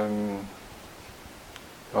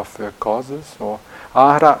causes, or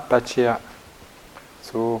ahara pachya.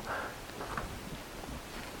 So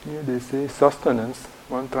here they say sustenance.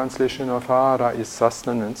 One translation of ahara is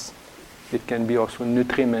sustenance. It can be also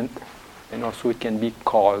nutriment, and also it can be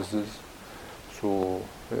causes. So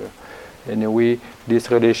in a way, this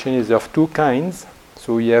relation is of two kinds.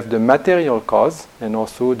 So you have the material cause and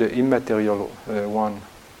also the immaterial one.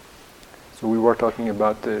 So we were talking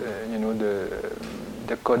about the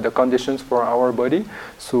conditions for our body.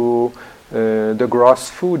 So the gross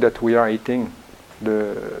food that we are eating,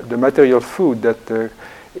 the material food that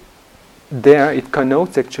there it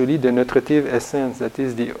connotes actually the nutritive essence, that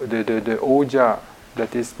is the oja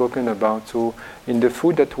that is spoken about. So in the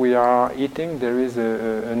food that we are eating, there is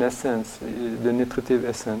an essence, the nutritive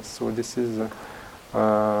essence. So this is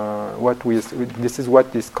this is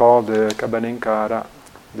what is called the kabalenkara,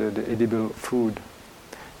 the edible food.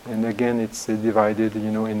 And again, it's divided,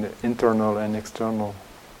 in internal and external.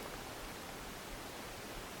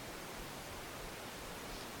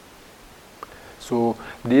 So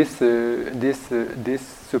this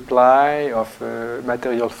supply of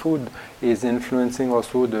material food is influencing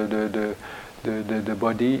also the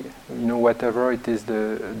body. Whatever it is,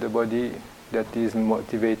 the body that is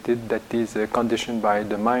motivated, that is conditioned by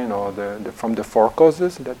the mind, or from the four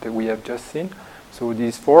causes that we have just seen. So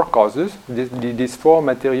these four causes, these four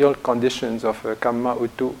material conditions of kamma,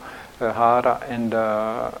 utu, hara, and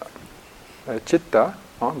chitta,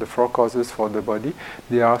 the four causes for the body,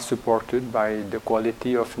 they are supported by the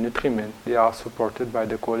quality of nutriment. They are supported by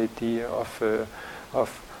the quality of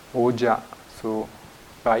oja. So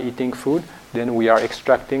by eating food, then we are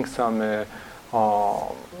extracting some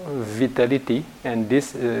vitality, and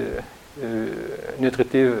this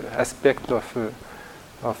nutritive aspect of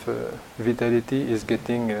vitality is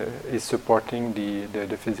supporting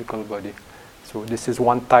the physical body. So this is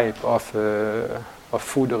one type of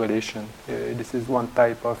food relation. This is one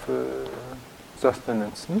type of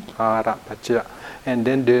sustenance, ahara pachya. And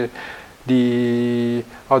then the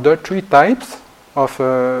other three types of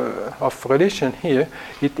relation here,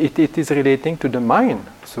 it is relating to the mind.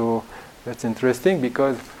 So that's interesting,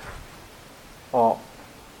 because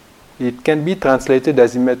it can be translated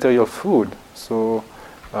as immaterial food. So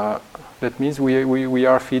that means we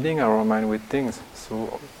are feeding our mind with things.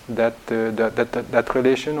 So that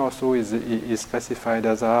relation also is classified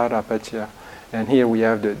as ahara pachya. And here we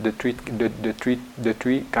have the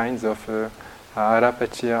three kinds of ahara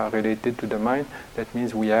pachya related to the mind. That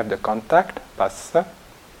means we have the contact, passa.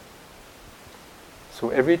 So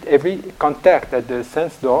every contact at the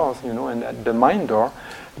sense doors, and at the mind door,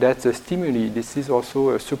 that's a stimuli. This is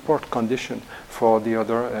also a support condition for the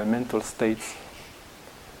other mental states.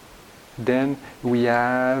 Then we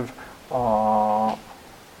have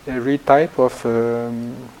every type of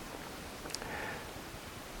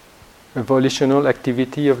volitional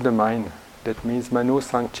activity of the mind. That means mano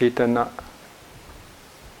sanchetana.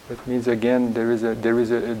 That means again there is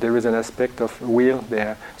an aspect of will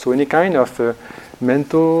there. So any kind of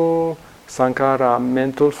mental sankhara,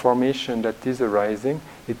 mental formation that is arising,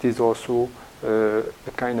 it is also a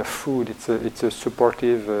kind of food. It's a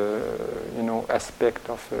supportive aspect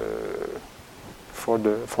of for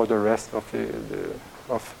the rest of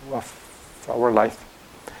our life.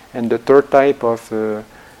 And the third type of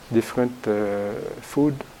different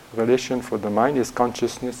food relation for the mind is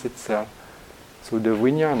consciousness itself. So the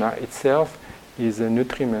vijnana itself is a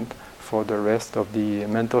nutriment for the rest of the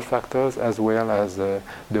mental factors as well as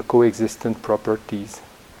the coexistent properties.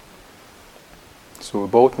 So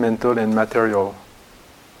both mental and material.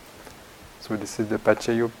 So this is the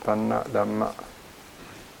Paccayuppanna Dhamma.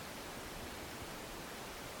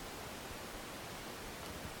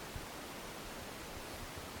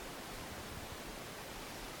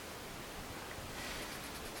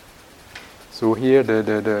 So here,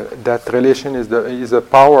 that relation is a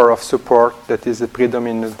power of support that is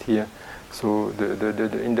predominant here. So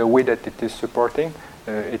in the way that it is supporting,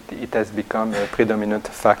 it has become a predominant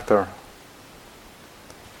factor.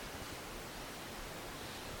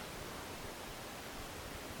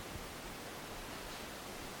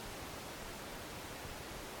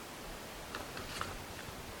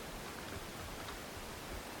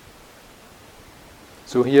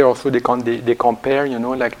 So here also they compare,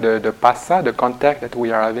 like the passa, the contact that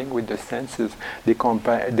we are having with the senses. They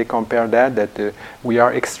compare that we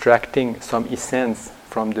are extracting some essence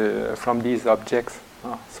from these objects.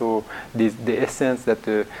 So the essence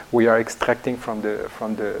that we are extracting from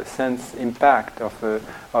the sense impact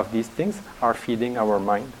of these things are feeding our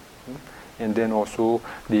mind, and then also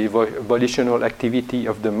the volitional activity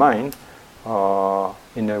of the mind.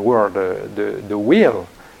 In a word, the will.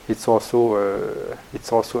 It's also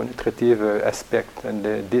an iterative aspect, and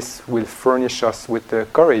this will furnish us with the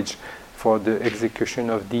courage for the execution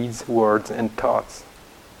of these words and thoughts.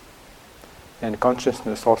 And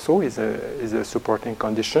consciousness also is a supporting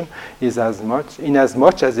condition, in as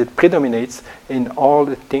much as it predominates in all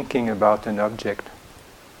the thinking about an object.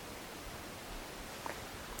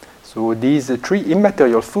 So these three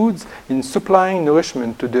immaterial foods, in supplying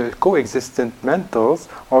nourishment to the coexistent mentals,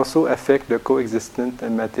 also affect the coexistent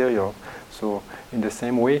and material. So in the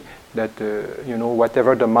same way that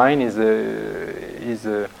whatever the mind is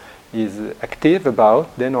active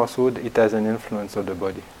about, then also it has an influence on the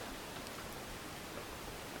body.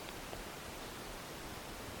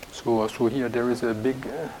 So also here there is a big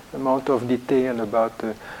amount of detail about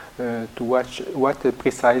to watch what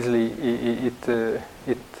precisely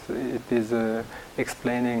it is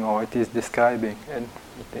explaining or it is describing, and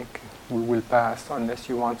I think we will pass unless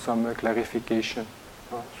you want some clarification.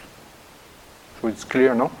 So it's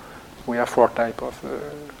clear, no? We have four types of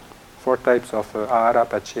ahara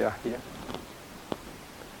paccaya here.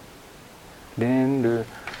 Then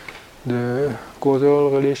the causal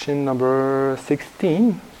relation number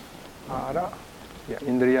 16, ahara,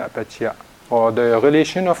 indriya paccaya, or the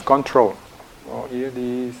relation of control. Or here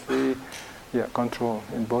they say, control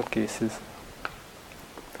in both cases.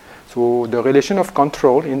 So the relation of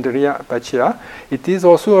control, indriya paccaya, it is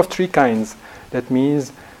also of three kinds. That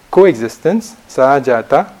means coexistence,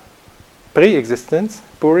 sahajata, pre-existence,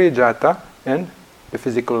 purijata, and the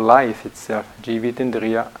physical life itself,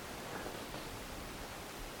 jivitindriya.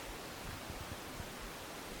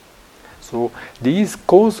 So these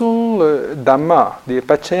causal dhamma, the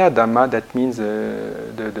paccaya dhamma, that means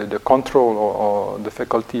the control or the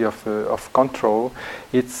faculty of control,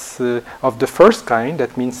 it's of the first kind,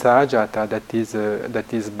 that means sahajata,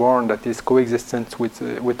 that is born, that is coexistent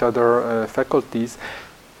with other faculties.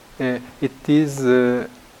 It is,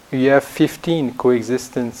 you have 15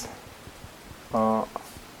 coexistence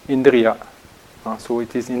indriya. So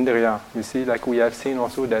it is indriya. You see, like we have seen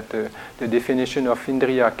also that the definition of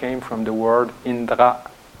indriya came from the word indra.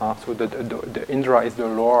 So the indra is the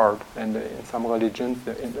Lord, and in some religions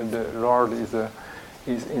the Lord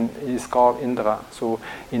is called indra. So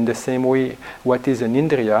in the same way, what is an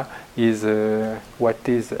indriya is what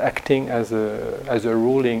is acting as a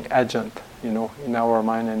ruling agent, in our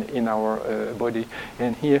mind and in our body.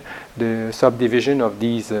 And here the subdivision of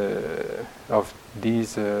these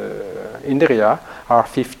indriya are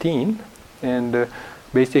 15, and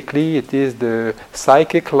basically it is the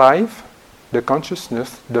psychic life, the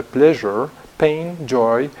consciousness, the pleasure, pain,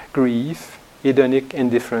 joy, grief, hedonic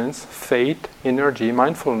indifference, faith, energy,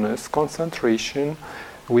 mindfulness, concentration,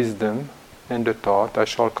 wisdom, and the thought, I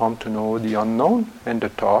shall come to know the unknown, and the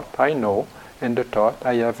thought, I know, and the thought,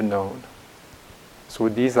 I have known. So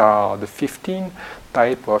these are the 15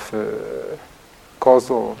 type of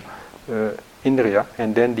causal indriya,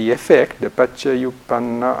 and then the effect, the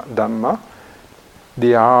Paccayuppanna Dhamma,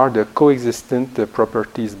 they are the coexistent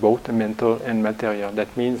properties, both mental and material.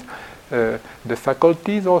 That means the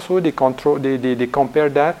faculties also, they compare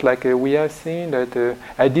that, like we have seen that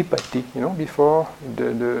adipati, before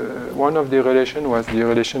the one of the relation was the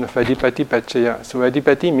relation of adipati paccaya. So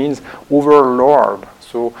adipati means overlord.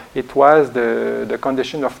 So it was the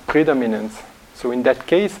condition of predominance. So in that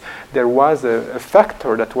case, there was a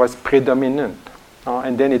factor that was predominant.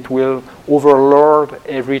 and then it will overlord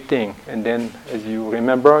everything. And then, as you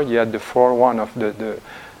remember, you had the one of the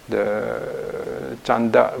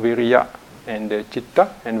Chanda, Virya, and the Chitta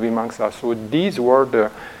and Vimamsa. So these were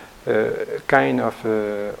the kind of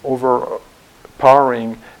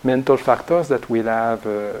overpowering mental factors that will have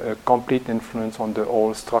a complete influence on the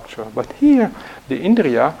whole structure. But here, the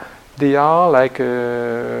Indriya, they are like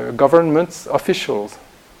government officials.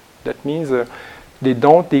 That means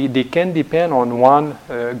they can depend on one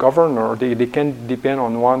governor, they can depend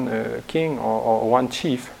on one king or one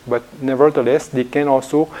chief, but nevertheless they can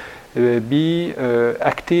also be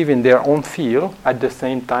active in their own field at the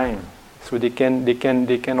same time. So they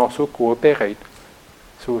can also cooperate.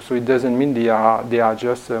 So it doesn't mean they are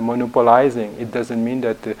just monopolizing. It doesn't mean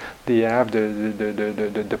that they have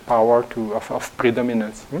the power of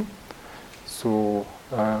predominance.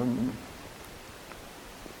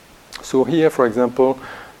 So here, for example,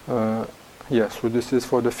 so this is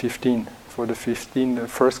for the 15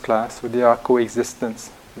 first class. So they are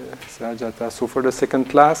coexistence. So for the second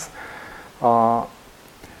class,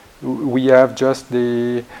 we have just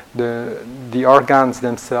the organs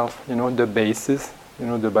themselves. The bases.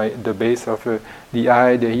 The base of the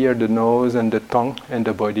eye, the ear, the nose, and the tongue, and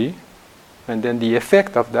the body, and then the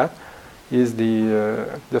effect of that is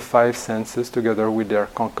the five senses together with their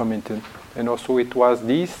concomitant. And also it was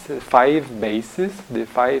these five bases, the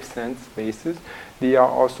five sense bases, they are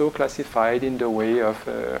also classified in the way of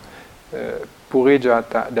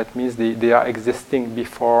Purijata. That means they are existing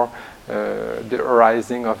before the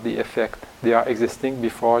arising of the effect. They are existing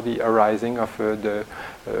before the arising of the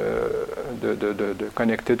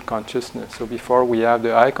connected consciousness. So before we have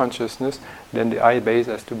the eye consciousness, then the eye base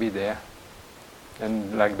has to be there.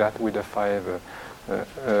 And like that with the five,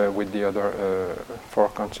 with the other four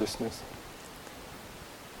consciousness.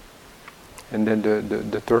 And then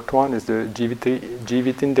the third one is the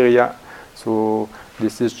Jivitindriya. So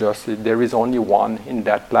this is just, there is only one in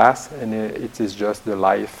that class, and it is just the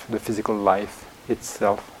life, the physical life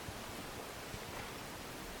itself.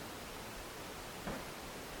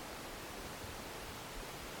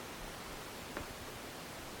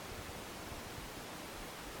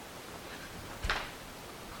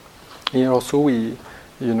 Here also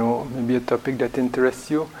maybe a topic that interests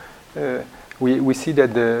you, we see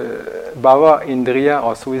that the Bhava Indriya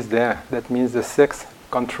also is there. That means the sex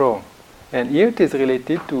control. And here it is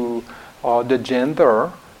related to the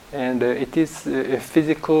gender, and it is a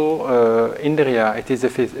physical Indriya, it is a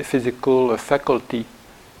physical faculty.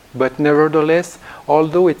 But nevertheless,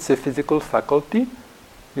 although it's a physical faculty,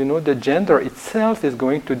 the gender itself is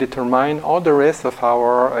going to determine all the rest of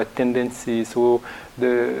our tendencies. So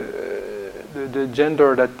the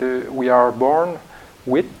gender that we are born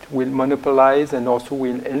with will monopolize and also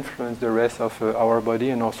will influence the rest of our body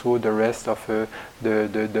and also the rest of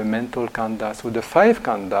the mental khandhas. So the five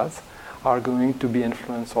khandhas are going to be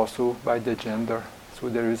influenced also by the gender. So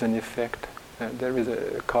there is an effect. There is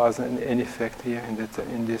a cause and an effect here in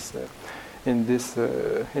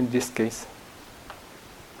this case.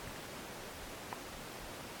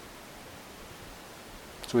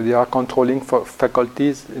 So they are controlling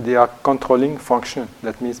faculties, they are controlling function.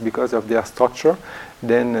 That means because of their structure,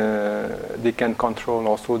 then they can control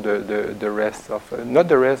also the rest of, not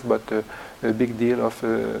the rest, but a big deal of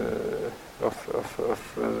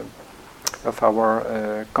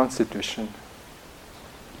our constitution.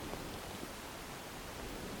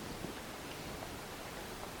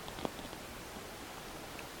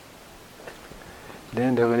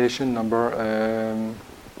 Then the relation number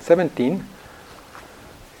 17.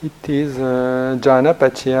 It is jhana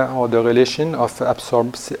pachya, or the relation of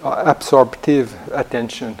absorptive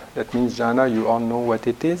attention. That means jhana, you all know what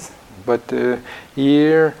it is. But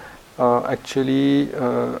here, actually,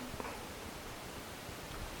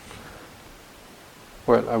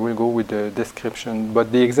 well, I will go with the description.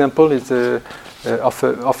 But the example is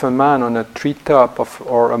of a man on a treetop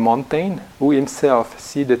or a mountain who himself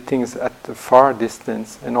sees the things at a far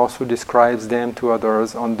distance and also describes them to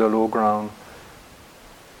others on the low ground.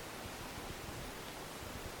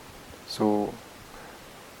 So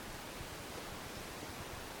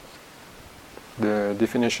the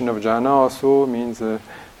definition of jhana also means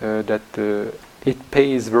that it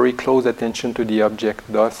pays very close attention to the object,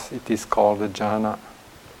 thus it is called a jhana.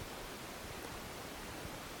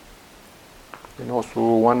 And also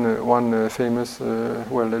one famous,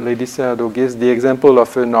 Lady Sayadaw gives the example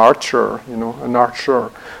of an archer, an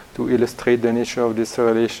archer, to illustrate the nature of this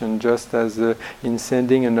relation. Just as in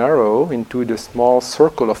sending an arrow into the small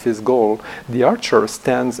circle of his goal, the archer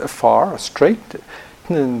stands afar,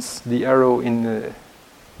 straightens the arrow in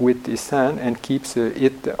with his hand and keeps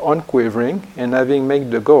it unquivering, and having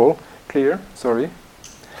made the goal clear,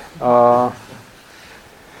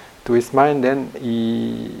 to his mind, then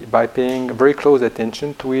he, by paying very close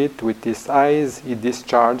attention to it with his eyes, he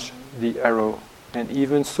discharged the arrow. And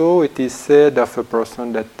even so, it is said of a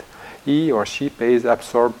person that he or she pays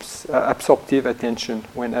absorptive attention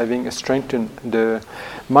when having strengthened the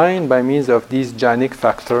mind by means of these jhanic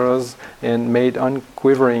factors and made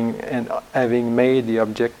unquivering, and having made the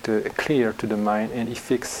object clear to the mind, and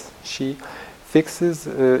she fixes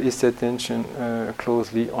his attention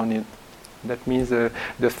closely on it. That means the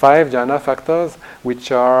 5 jhana factors,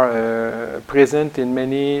 which are present in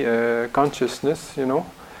many consciousness, not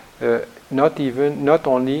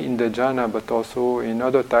only in the jhana, but also in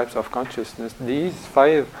other types of consciousness. These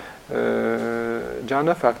 5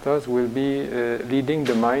 jhana factors will be leading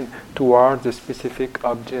the mind towards a specific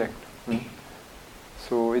object.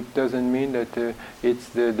 So it doesn't mean that it's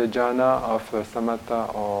the jhana of samatha,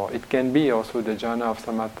 or it can be also the jhana of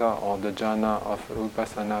samatha or the jhana of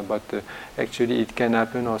vipassana, but actually it can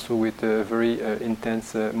happen also with a very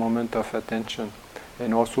intense moment of attention.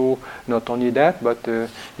 And also, not only that, but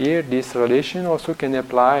here this relation also can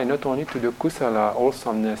apply not only to the kusala,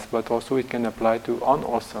 wholesomeness, but also it can apply to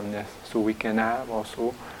unwholesomeness. So we can have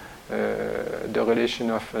also the relation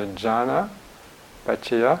of jhana,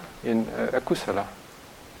 paccaya in a kusala.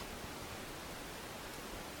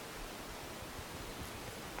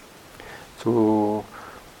 So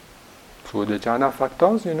the jhana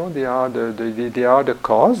factors, they are the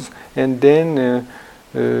cause, and then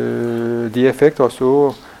the effect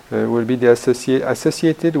also will be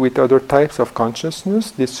associated with other types of consciousness.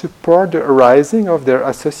 They support the arising of their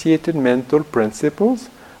associated mental principles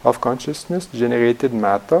of consciousness, generated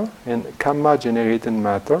matter, and kamma generated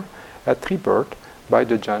matter at rebirth by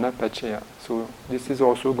the jhana paccaya. So this is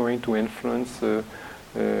also going to influence the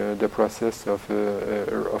process of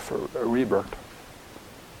rebirth.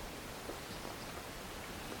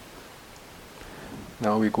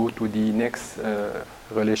 Now we go to the next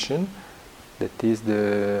relation, that is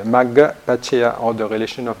the magga paccaya, or the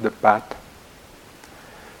relation of the path.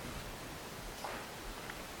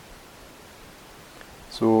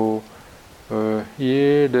 So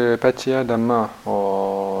here the paccaya dhamma,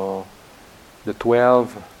 or the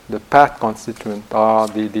 12, the path constituent, are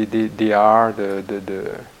they are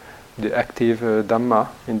the active dhamma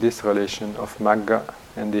in this relation of magga,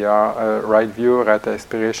 and they are right view, right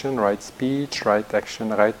aspiration, right speech, right action,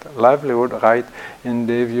 right livelihood, right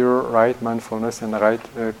endeavor, right mindfulness, and right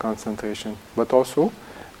concentration. But also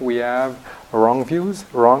we have wrong views,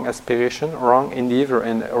 wrong aspiration, wrong endeavor,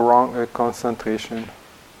 and wrong concentration.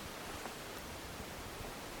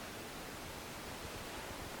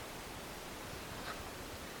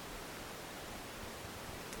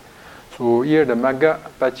 So here the magga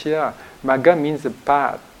paccaya, magga means a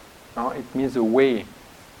path, it means a way,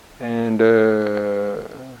 and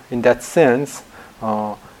in that sense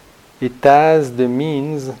it has the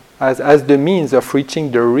means, as the means of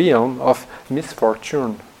reaching the realm of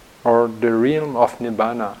misfortune, or the realm of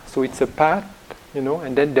nibbana. So it's a path,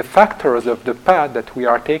 and then the factors of the path that we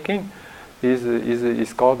are taking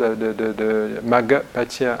is called the magga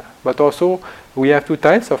paccaya. But also we have 2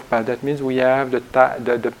 types of path. That means we have the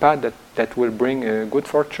path that will bring good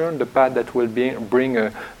fortune, the path that will bring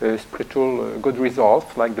a spiritual good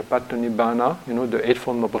results, like the path to nibbana, the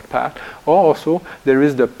Eightfold Noble Path. Or also there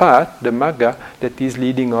is the path, the magga, that is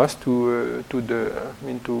leading us to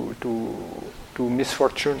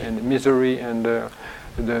misfortune and misery, and the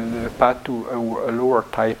path to a lower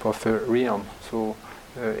type of realm. So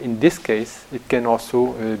in this case, it can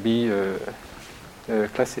also be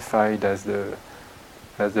classified as the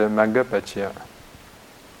magga paccaya.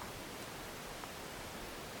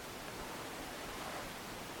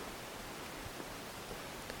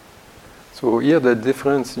 So here the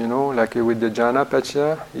difference, like with the jhana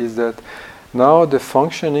paccaya, is that now the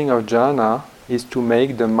functioning of jhana is to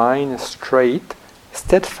make the mind straight,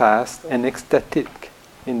 steadfast, and ecstatic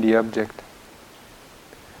in the object.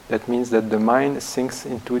 That means that the mind sinks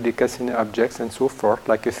into the casino objects and so forth,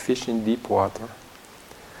 like a fish in deep water.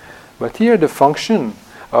 But here the function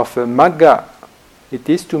of magga, it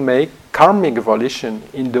is to make karmic volition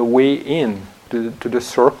in the way in to the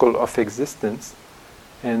circle of existence,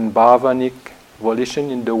 and bhavanic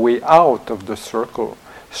volition in the way out of the circle,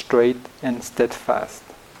 straight and steadfast.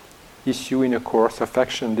 Issue in a course of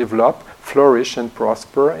action, develop, flourish, and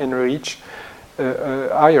prosper, and reach a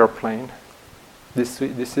higher plane. This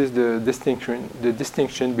is the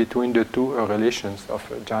distinction between the 2 relations of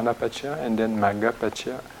jhana paccaya and then magga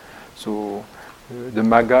paccaya. So the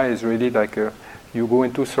magga is really like you go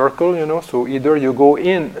into circle, so either you go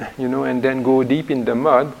in, and then go deep in the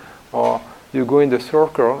mud, or you go in the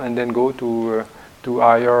circle and then go to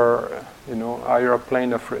higher, higher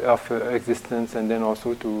plane of existence, and then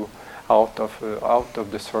also to out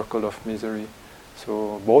of the circle of misery.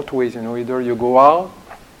 So both ways, either you go out,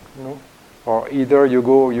 or either you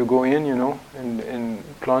go in, and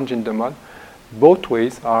plunge in the mud. Both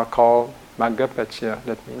ways are called Magga Pachya.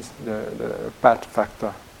 That means the path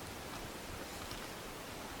factor.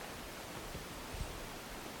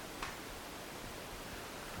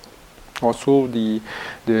 Also, the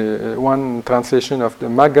one translation of the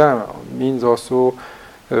Magga means also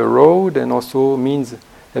a road, and also means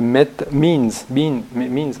a means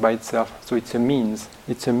by itself. So it's a means.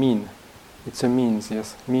 It's a means.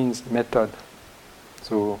 Yes, means method.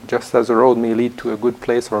 So just as a road may lead to a good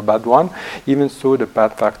place or a bad one, even so the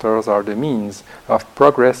path factors are the means of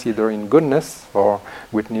progress, either in goodness or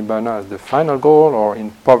with Nibbana as the final goal, or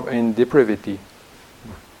in depravity.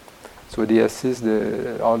 So they assist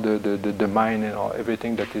all the mind and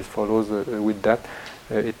everything that follows with that.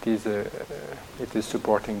 It is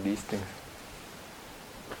supporting these things.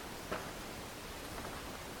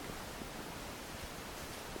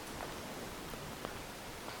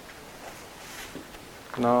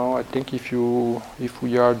 Now I think if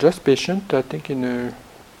we are just patient, I think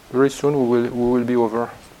very soon we will be over.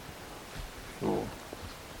 So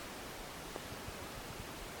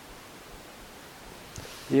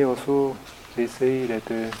here also they say that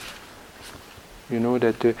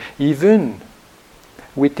that even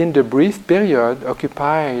within the brief period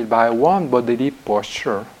occupied by one bodily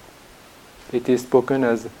posture, it is spoken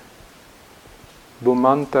as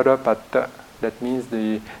Bhumantara Patta. That means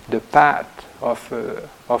the path of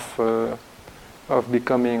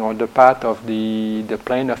becoming, or the path of the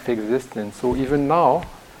plane of existence. So even now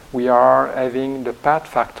we are having the path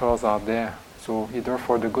factors are there. So either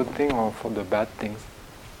for the good thing or for the bad things.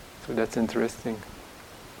 So that's interesting.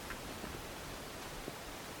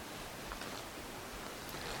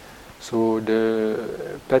 So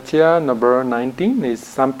the Pachya number 19 is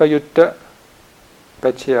Sampayutta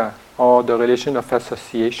Pachya, or the relation of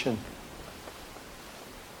association.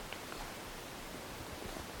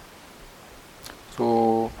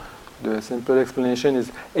 So the simple explanation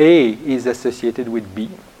is A is associated with B.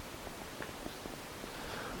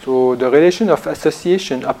 So the relation of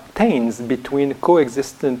association obtains between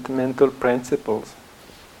coexistent mental principles.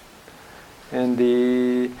 And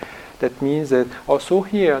that means that also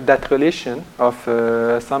here that relation of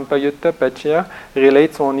Sampayutta Pachya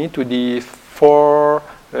relates only to the four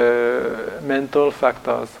mental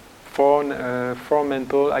factors, four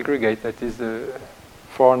mental aggregate, that is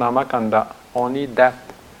four Namakanda. Only that,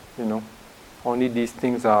 only these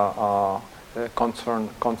things are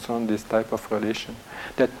concern this type of relation.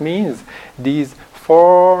 That means these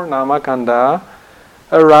four Namakanda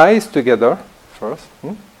arise together, first.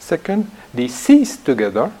 Second, they cease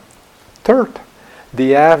together. Third, they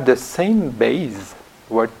have the same base,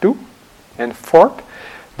 Vatu. And fourth,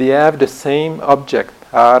 they have the same object,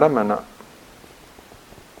 Aramana.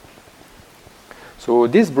 So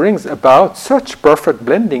this brings about such perfect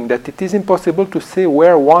blending that it is impossible to say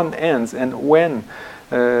where one ends and when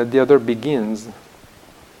the other begins.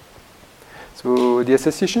 So the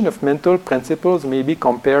association of mental principles may be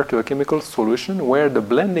compared to a chemical solution where the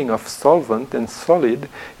blending of solvent and solid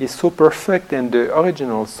is so perfect and the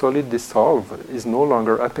original solid dissolved is no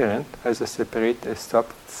longer apparent as a separate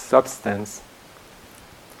substance.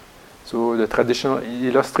 So the traditional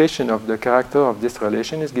illustration of the character of this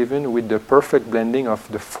relation is given with the perfect blending of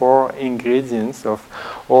the four ingredients of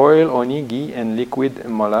oil, honey, ghee, and liquid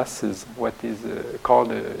molasses, what is called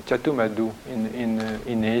chatumadu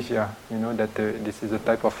in Asia. That this is a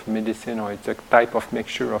type of medicine, or it's a type of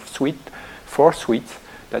mixture of four sweets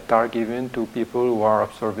that are given to people who are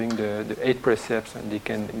observing the 8 precepts, and they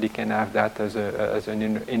can have that as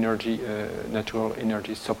an energy, natural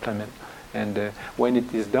energy supplement. And when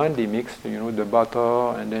it is done, they mix, the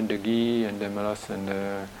butter, and then the ghee, and the molasses,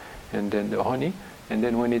 and then the honey. And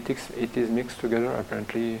then when it is mixed together,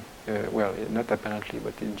 apparently, not apparently,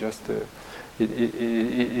 but it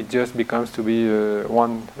just becomes to be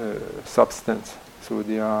one substance. So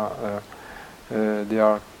they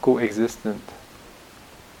are coexistent.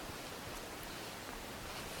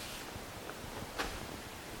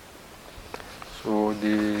 So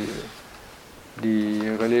the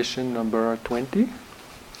relation number 20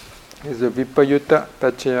 is the Vipayutta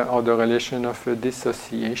Pachya, or the relation of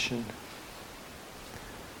dissociation.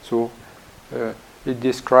 So it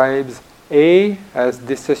describes A as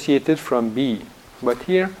dissociated from B. But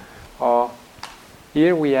here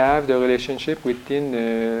Here we have the relationship within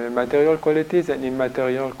material qualities and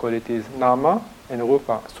immaterial qualities, nama and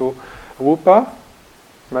rupa. So rupa,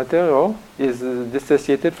 material, is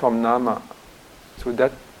dissociated from nama. So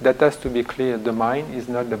that has to be clear. The mind is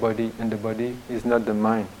not the body, and the body is not the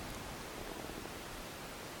mind.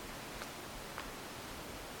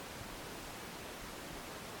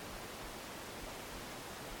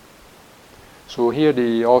 So here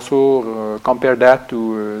they also compare that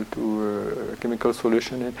to chemical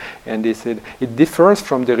solution, and they said it differs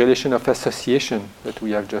from the relation of association that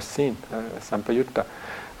we have just seen, sampayutta,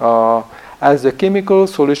 as the chemical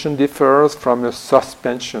solution differs from a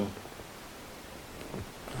suspension.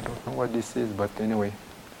 I don't know what this is, but anyway,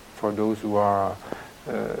 for those who are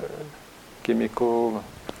chemical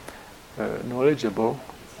knowledgeable.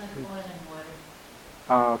 It's like oil and water.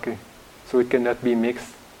 Ah, okay. So it cannot be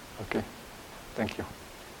mixed. Okay. Thank you.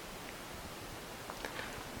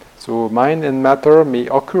 So mind and matter may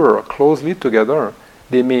occur closely together.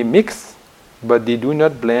 They may mix, but they do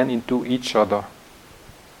not blend into each other.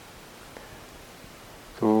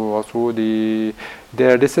 So also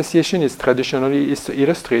their dissociation is traditionally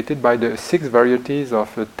illustrated by the 6 varieties of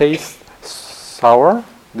taste: sour,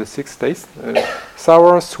 the 6 tastes,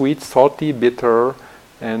 sour, sweet, salty, bitter,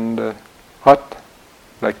 and hot,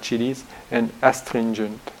 like chilies, and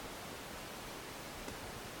astringent.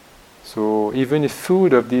 So even if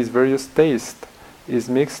food of these various tastes is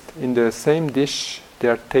mixed in the same dish,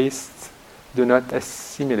 their tastes do not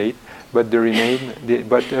assimilate, but they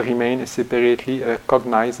remain separately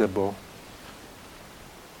cognizable.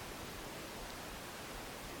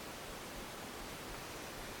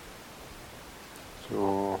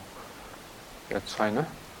 So that's fine. Huh?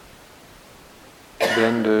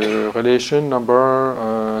 Then the relation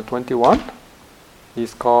number 21.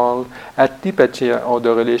 Is called Atipachya, or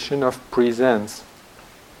the relation of presence.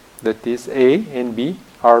 That is, A and B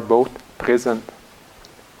are both present.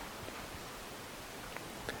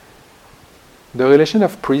 The relation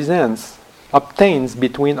of presence obtains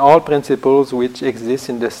between all principles which exist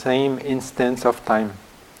in the same instance of time.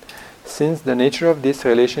 Since the nature of this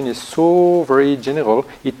relation is so very general,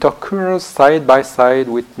 it occurs side by side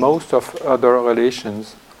with most of other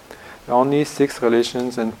relations. Only 6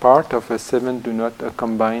 relations and part of a 7 do not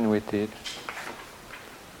combine with it.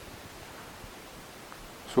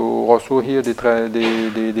 So also here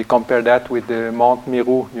they compare that with the Mount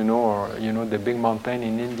Meru, the big mountain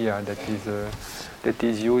in India that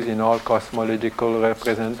is used in all cosmological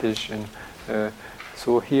representation.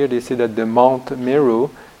 So here they say that the Mount Meru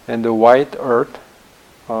and the white earth.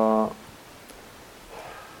 So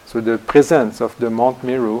the presence of the Mount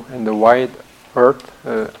Meru and the white earth,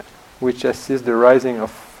 which assists the rising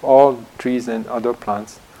of all trees and other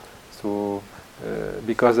plants. So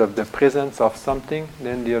because of the presence of something,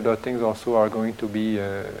 then the other things also are going to be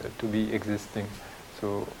existing.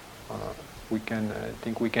 So I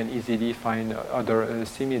think we can easily find other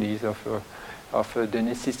similes of the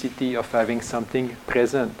necessity of having something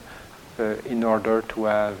present in order to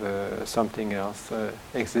have something else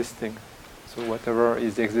existing. So whatever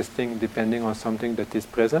is existing, depending on something that is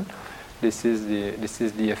present, this is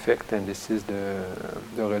the effect, and this is the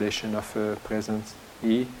relation of presence.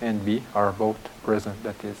 E and B are both present.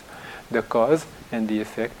 That is, the cause and the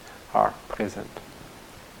effect are present.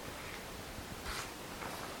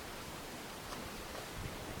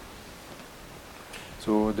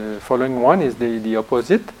 So the following one is the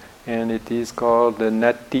opposite, and it is called the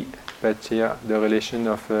Nati Pachya, the relation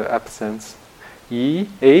of absence. A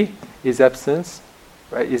is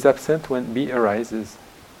absent when B arises.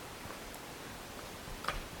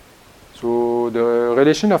 So the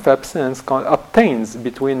relation of absence obtains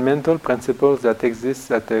between mental principles that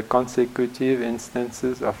exist at the consecutive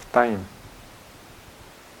instances of time.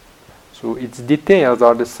 So its details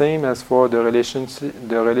are the same as for the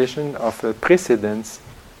relation of precedence,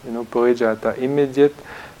 parijata, immediate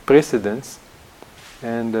precedence,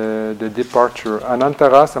 and the departure,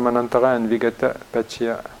 anantara, samanantara, and vigata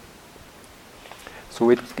pachya.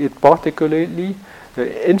 So it particularly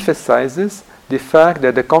emphasizes the fact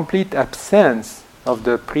that the complete absence of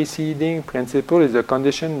the preceding principle is a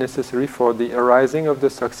condition necessary for the arising of the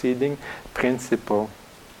succeeding principle.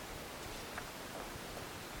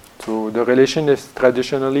 So the relation is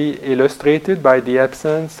traditionally illustrated by the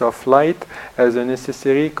absence of light as a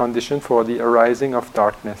necessary condition for the arising of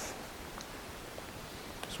darkness.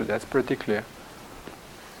 So that's pretty clear.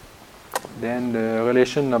 Then the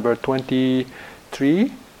relation number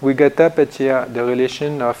 23, Vigata Pachya, the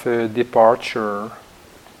relation of departure.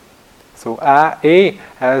 So A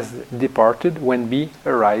has departed when B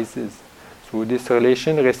arises. So this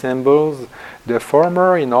relation resembles the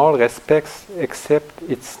former in all respects except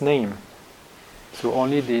its name. So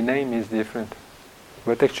only the name is different.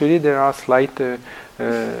 But actually there are slight, the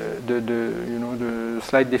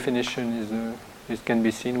slight definition is it can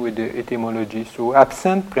be seen with the etymology. So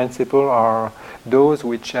absent principle are those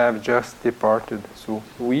which have just departed. So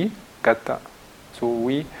we, gata. So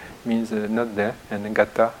we means not there, and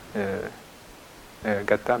gata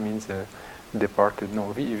means departed.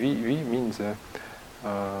 No, vi means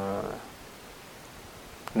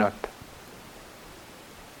not.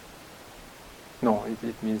 No,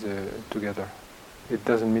 it means together. It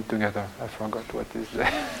doesn't mean together. I forgot what is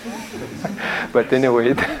that. But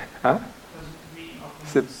anyway, huh?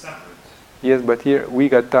 Separate. Yes, but here we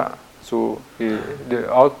gata. So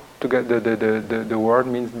the all together the word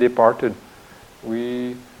means departed.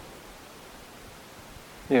 We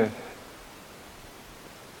yes.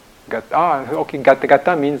 Okay.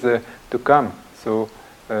 Gata means to come. So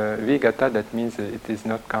vi gata, that means it is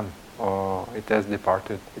not come, or it has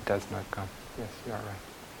departed. It has not come. Yes, you are right.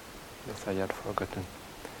 Yes, I had forgotten.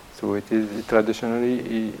 So it is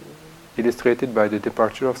traditionally illustrated by the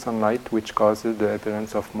departure of sunlight, which causes the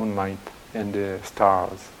appearance of moonlight and the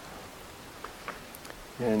stars.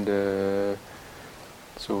 And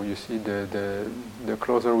so you see, the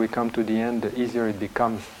closer we come to the end, the easier it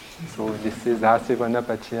becomes. So this is asivana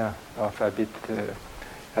pachiya of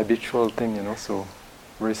habitual thing, So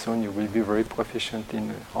very soon you will be very proficient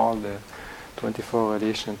in all the 24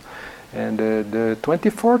 relations. And the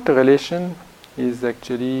 24th relation is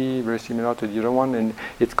actually very similar to the other one, and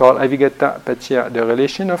it's called avigata pachiya, the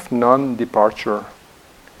relation of non-departure.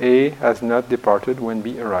 A has not departed when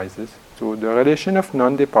B arises. So the relation of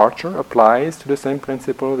non-departure applies to the same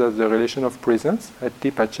principles as the relation of presence at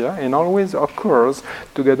T pachiya, and always occurs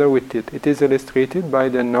together with it. It is illustrated by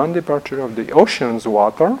the non-departure of the ocean's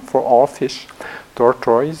water for all fish,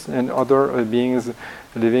 tortoise, and other beings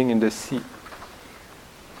living in the sea.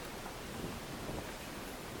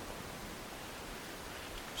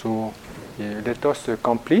 So let us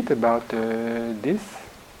complete about this.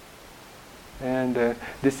 And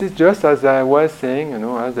this is just, as I was saying,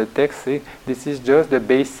 as the text says, this is just the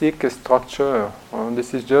basic structure.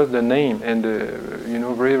 This is just the name and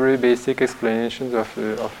very, very basic explanations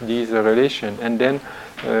of these relations. And then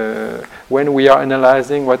when we are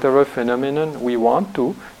analyzing whatever phenomenon we want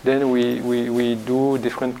to, then we do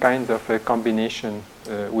different kinds of combination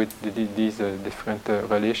with these different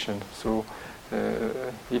relations. So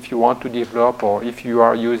if you want to develop, or if you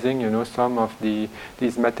are using, some of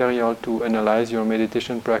these material to analyze your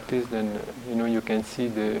meditation practice, then you can see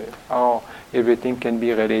how everything can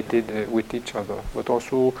be related with each other. But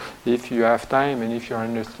also, if you have time and if you are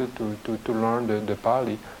interested to learn the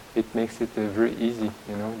Pali, it makes it very easy.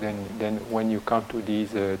 Then when you come to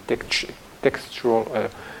these textual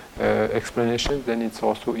explanations, then it's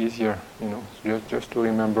also easier. Just to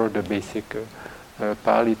remember the basic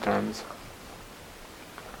Pali terms.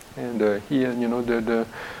 And here,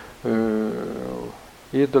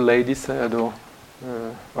 here the lady Sayadaw,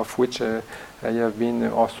 of which I have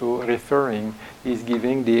been also referring, is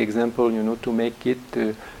giving the example, to make it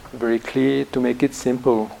very clear, to make it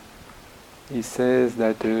simple. He says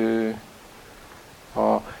that,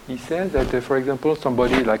 for example,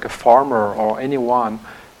 somebody like a farmer or anyone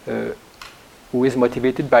who is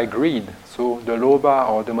motivated by greed. So the lobha,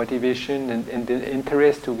 or the motivation and the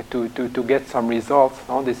interest to get some results,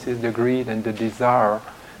 this is the greed and the desire.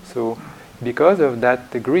 So because of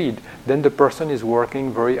that, the greed, then the person is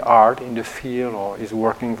working very hard in the field, or is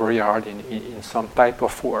working very hard in some type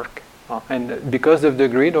of work. And because of the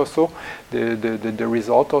greed also, the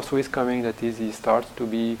result also is coming, that is, he starts to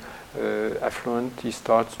be affluent, he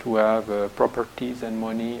starts to have properties and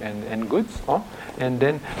money and goods, and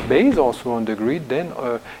then based also on the greed, then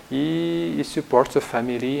he supports a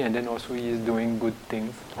family, and then also he is doing good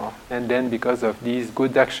things, and then because of these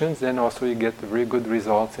good actions, then also you get very good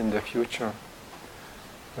results in the future.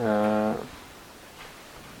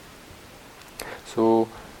 So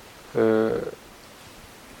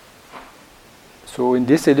in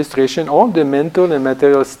this illustration, all the mental and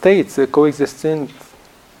material states coexisting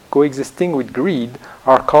with greed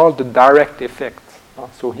are called the direct effects.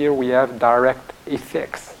 So here we have direct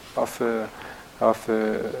effects of the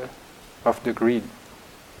greed.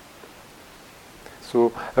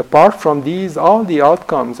 So apart from these, all the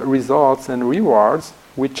outcomes, results, and rewards,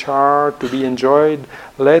 which are to be enjoyed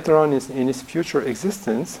later on in his future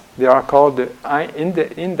existence, they are called the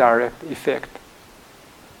indirect effect.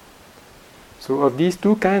 So of these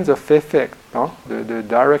two kinds of effect, the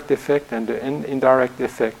direct effect and the indirect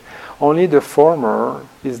effect, only the former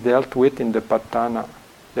is dealt with in the Patthana.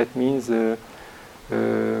 That means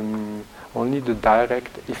only the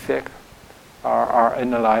direct effects are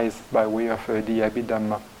analyzed by way of the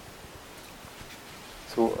Abhidhamma.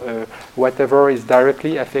 So whatever is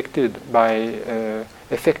directly affected by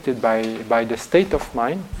the state of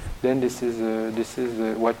mind, then this is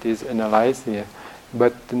what is analyzed here.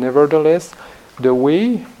 But nevertheless, the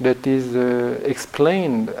way that is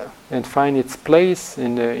explained and find its place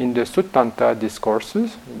in the Suttanta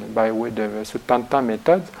discourses by way the Suttanta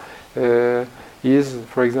method is,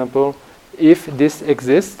 for example, if this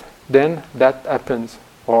exists, then that happens,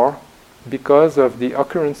 or because of the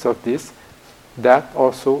occurrence of this, that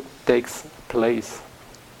also takes place.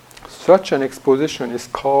 Such an exposition is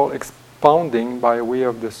called expounding by way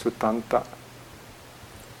of the Suttanta.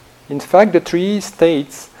 In fact, the three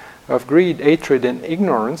states of greed, hatred, and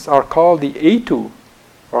ignorance are called the Hetu,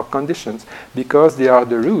 or conditions, because they are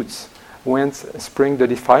the roots whence spring the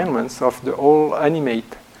defilements of the whole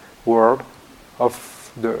animate world,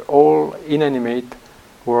 of the whole inanimate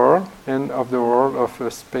world, and of the world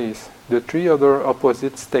of space. The three other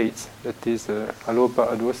opposite states, that is Alopa,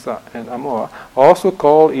 Adosa, and Amoha, are also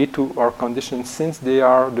called Hetu, or conditions, since they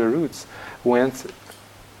are the roots whence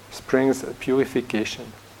springs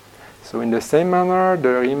purification. So in the same manner, the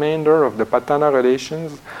remainder of the Patana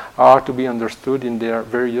relations are to be understood in their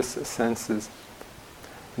various senses.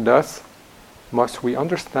 Thus, must we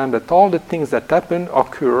understand that all the things that happen,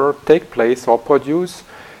 occur, take place, or produce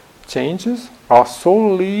changes are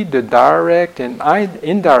solely the direct and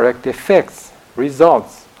indirect effects,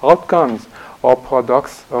 results, outcomes, or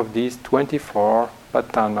products of these 24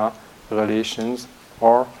 Patana relations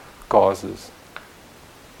or causes.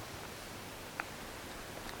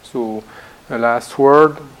 So the last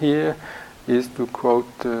word here is to quote,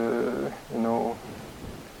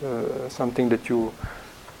 something that you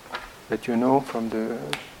know from the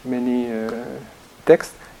many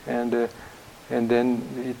texts, and then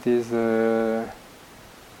it is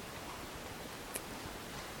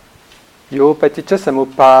Yo paticca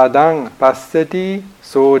samupadang passati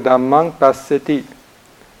so dhammang passati.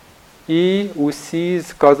 He who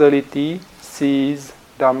sees causality sees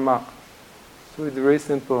Dhamma. So it's very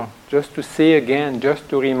simple. Just to say again, just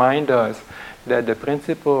to remind us that the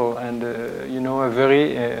principle and a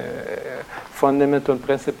very fundamental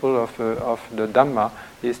principle of the Dhamma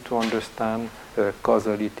is to understand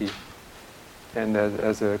causality. And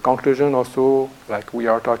as a conclusion, also, like we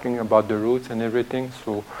are talking about the roots and everything,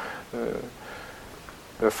 so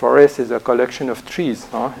a forest is a collection of trees,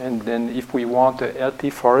 and then if we want a healthy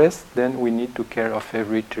forest, then we need to care of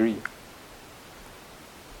every tree.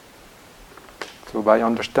 So by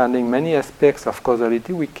understanding many aspects of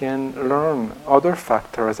causality, we can learn other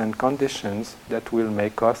factors and conditions that will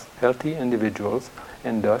make us healthy individuals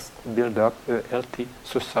and thus build up a healthy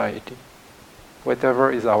society. Whatever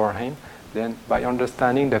is our aim, then by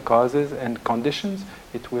understanding the causes and conditions,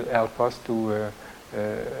 it will help us to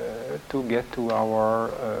get to our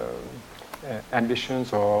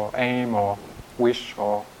ambitions or aim or wish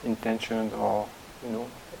or intentions or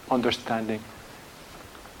understanding.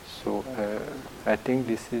 So I think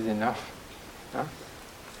this is enough. Huh?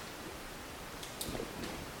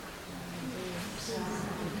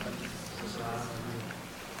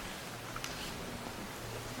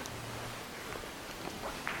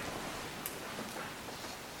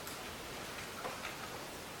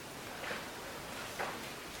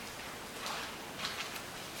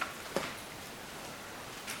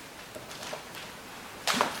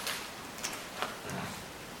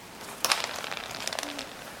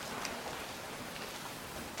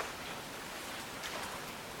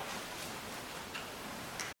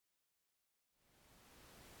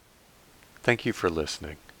 Thank you for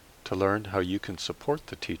listening. To learn how you can support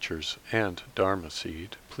the teachers and Dharma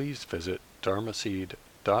Seed, please visit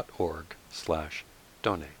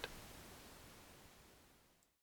dharmaseed.org/donate.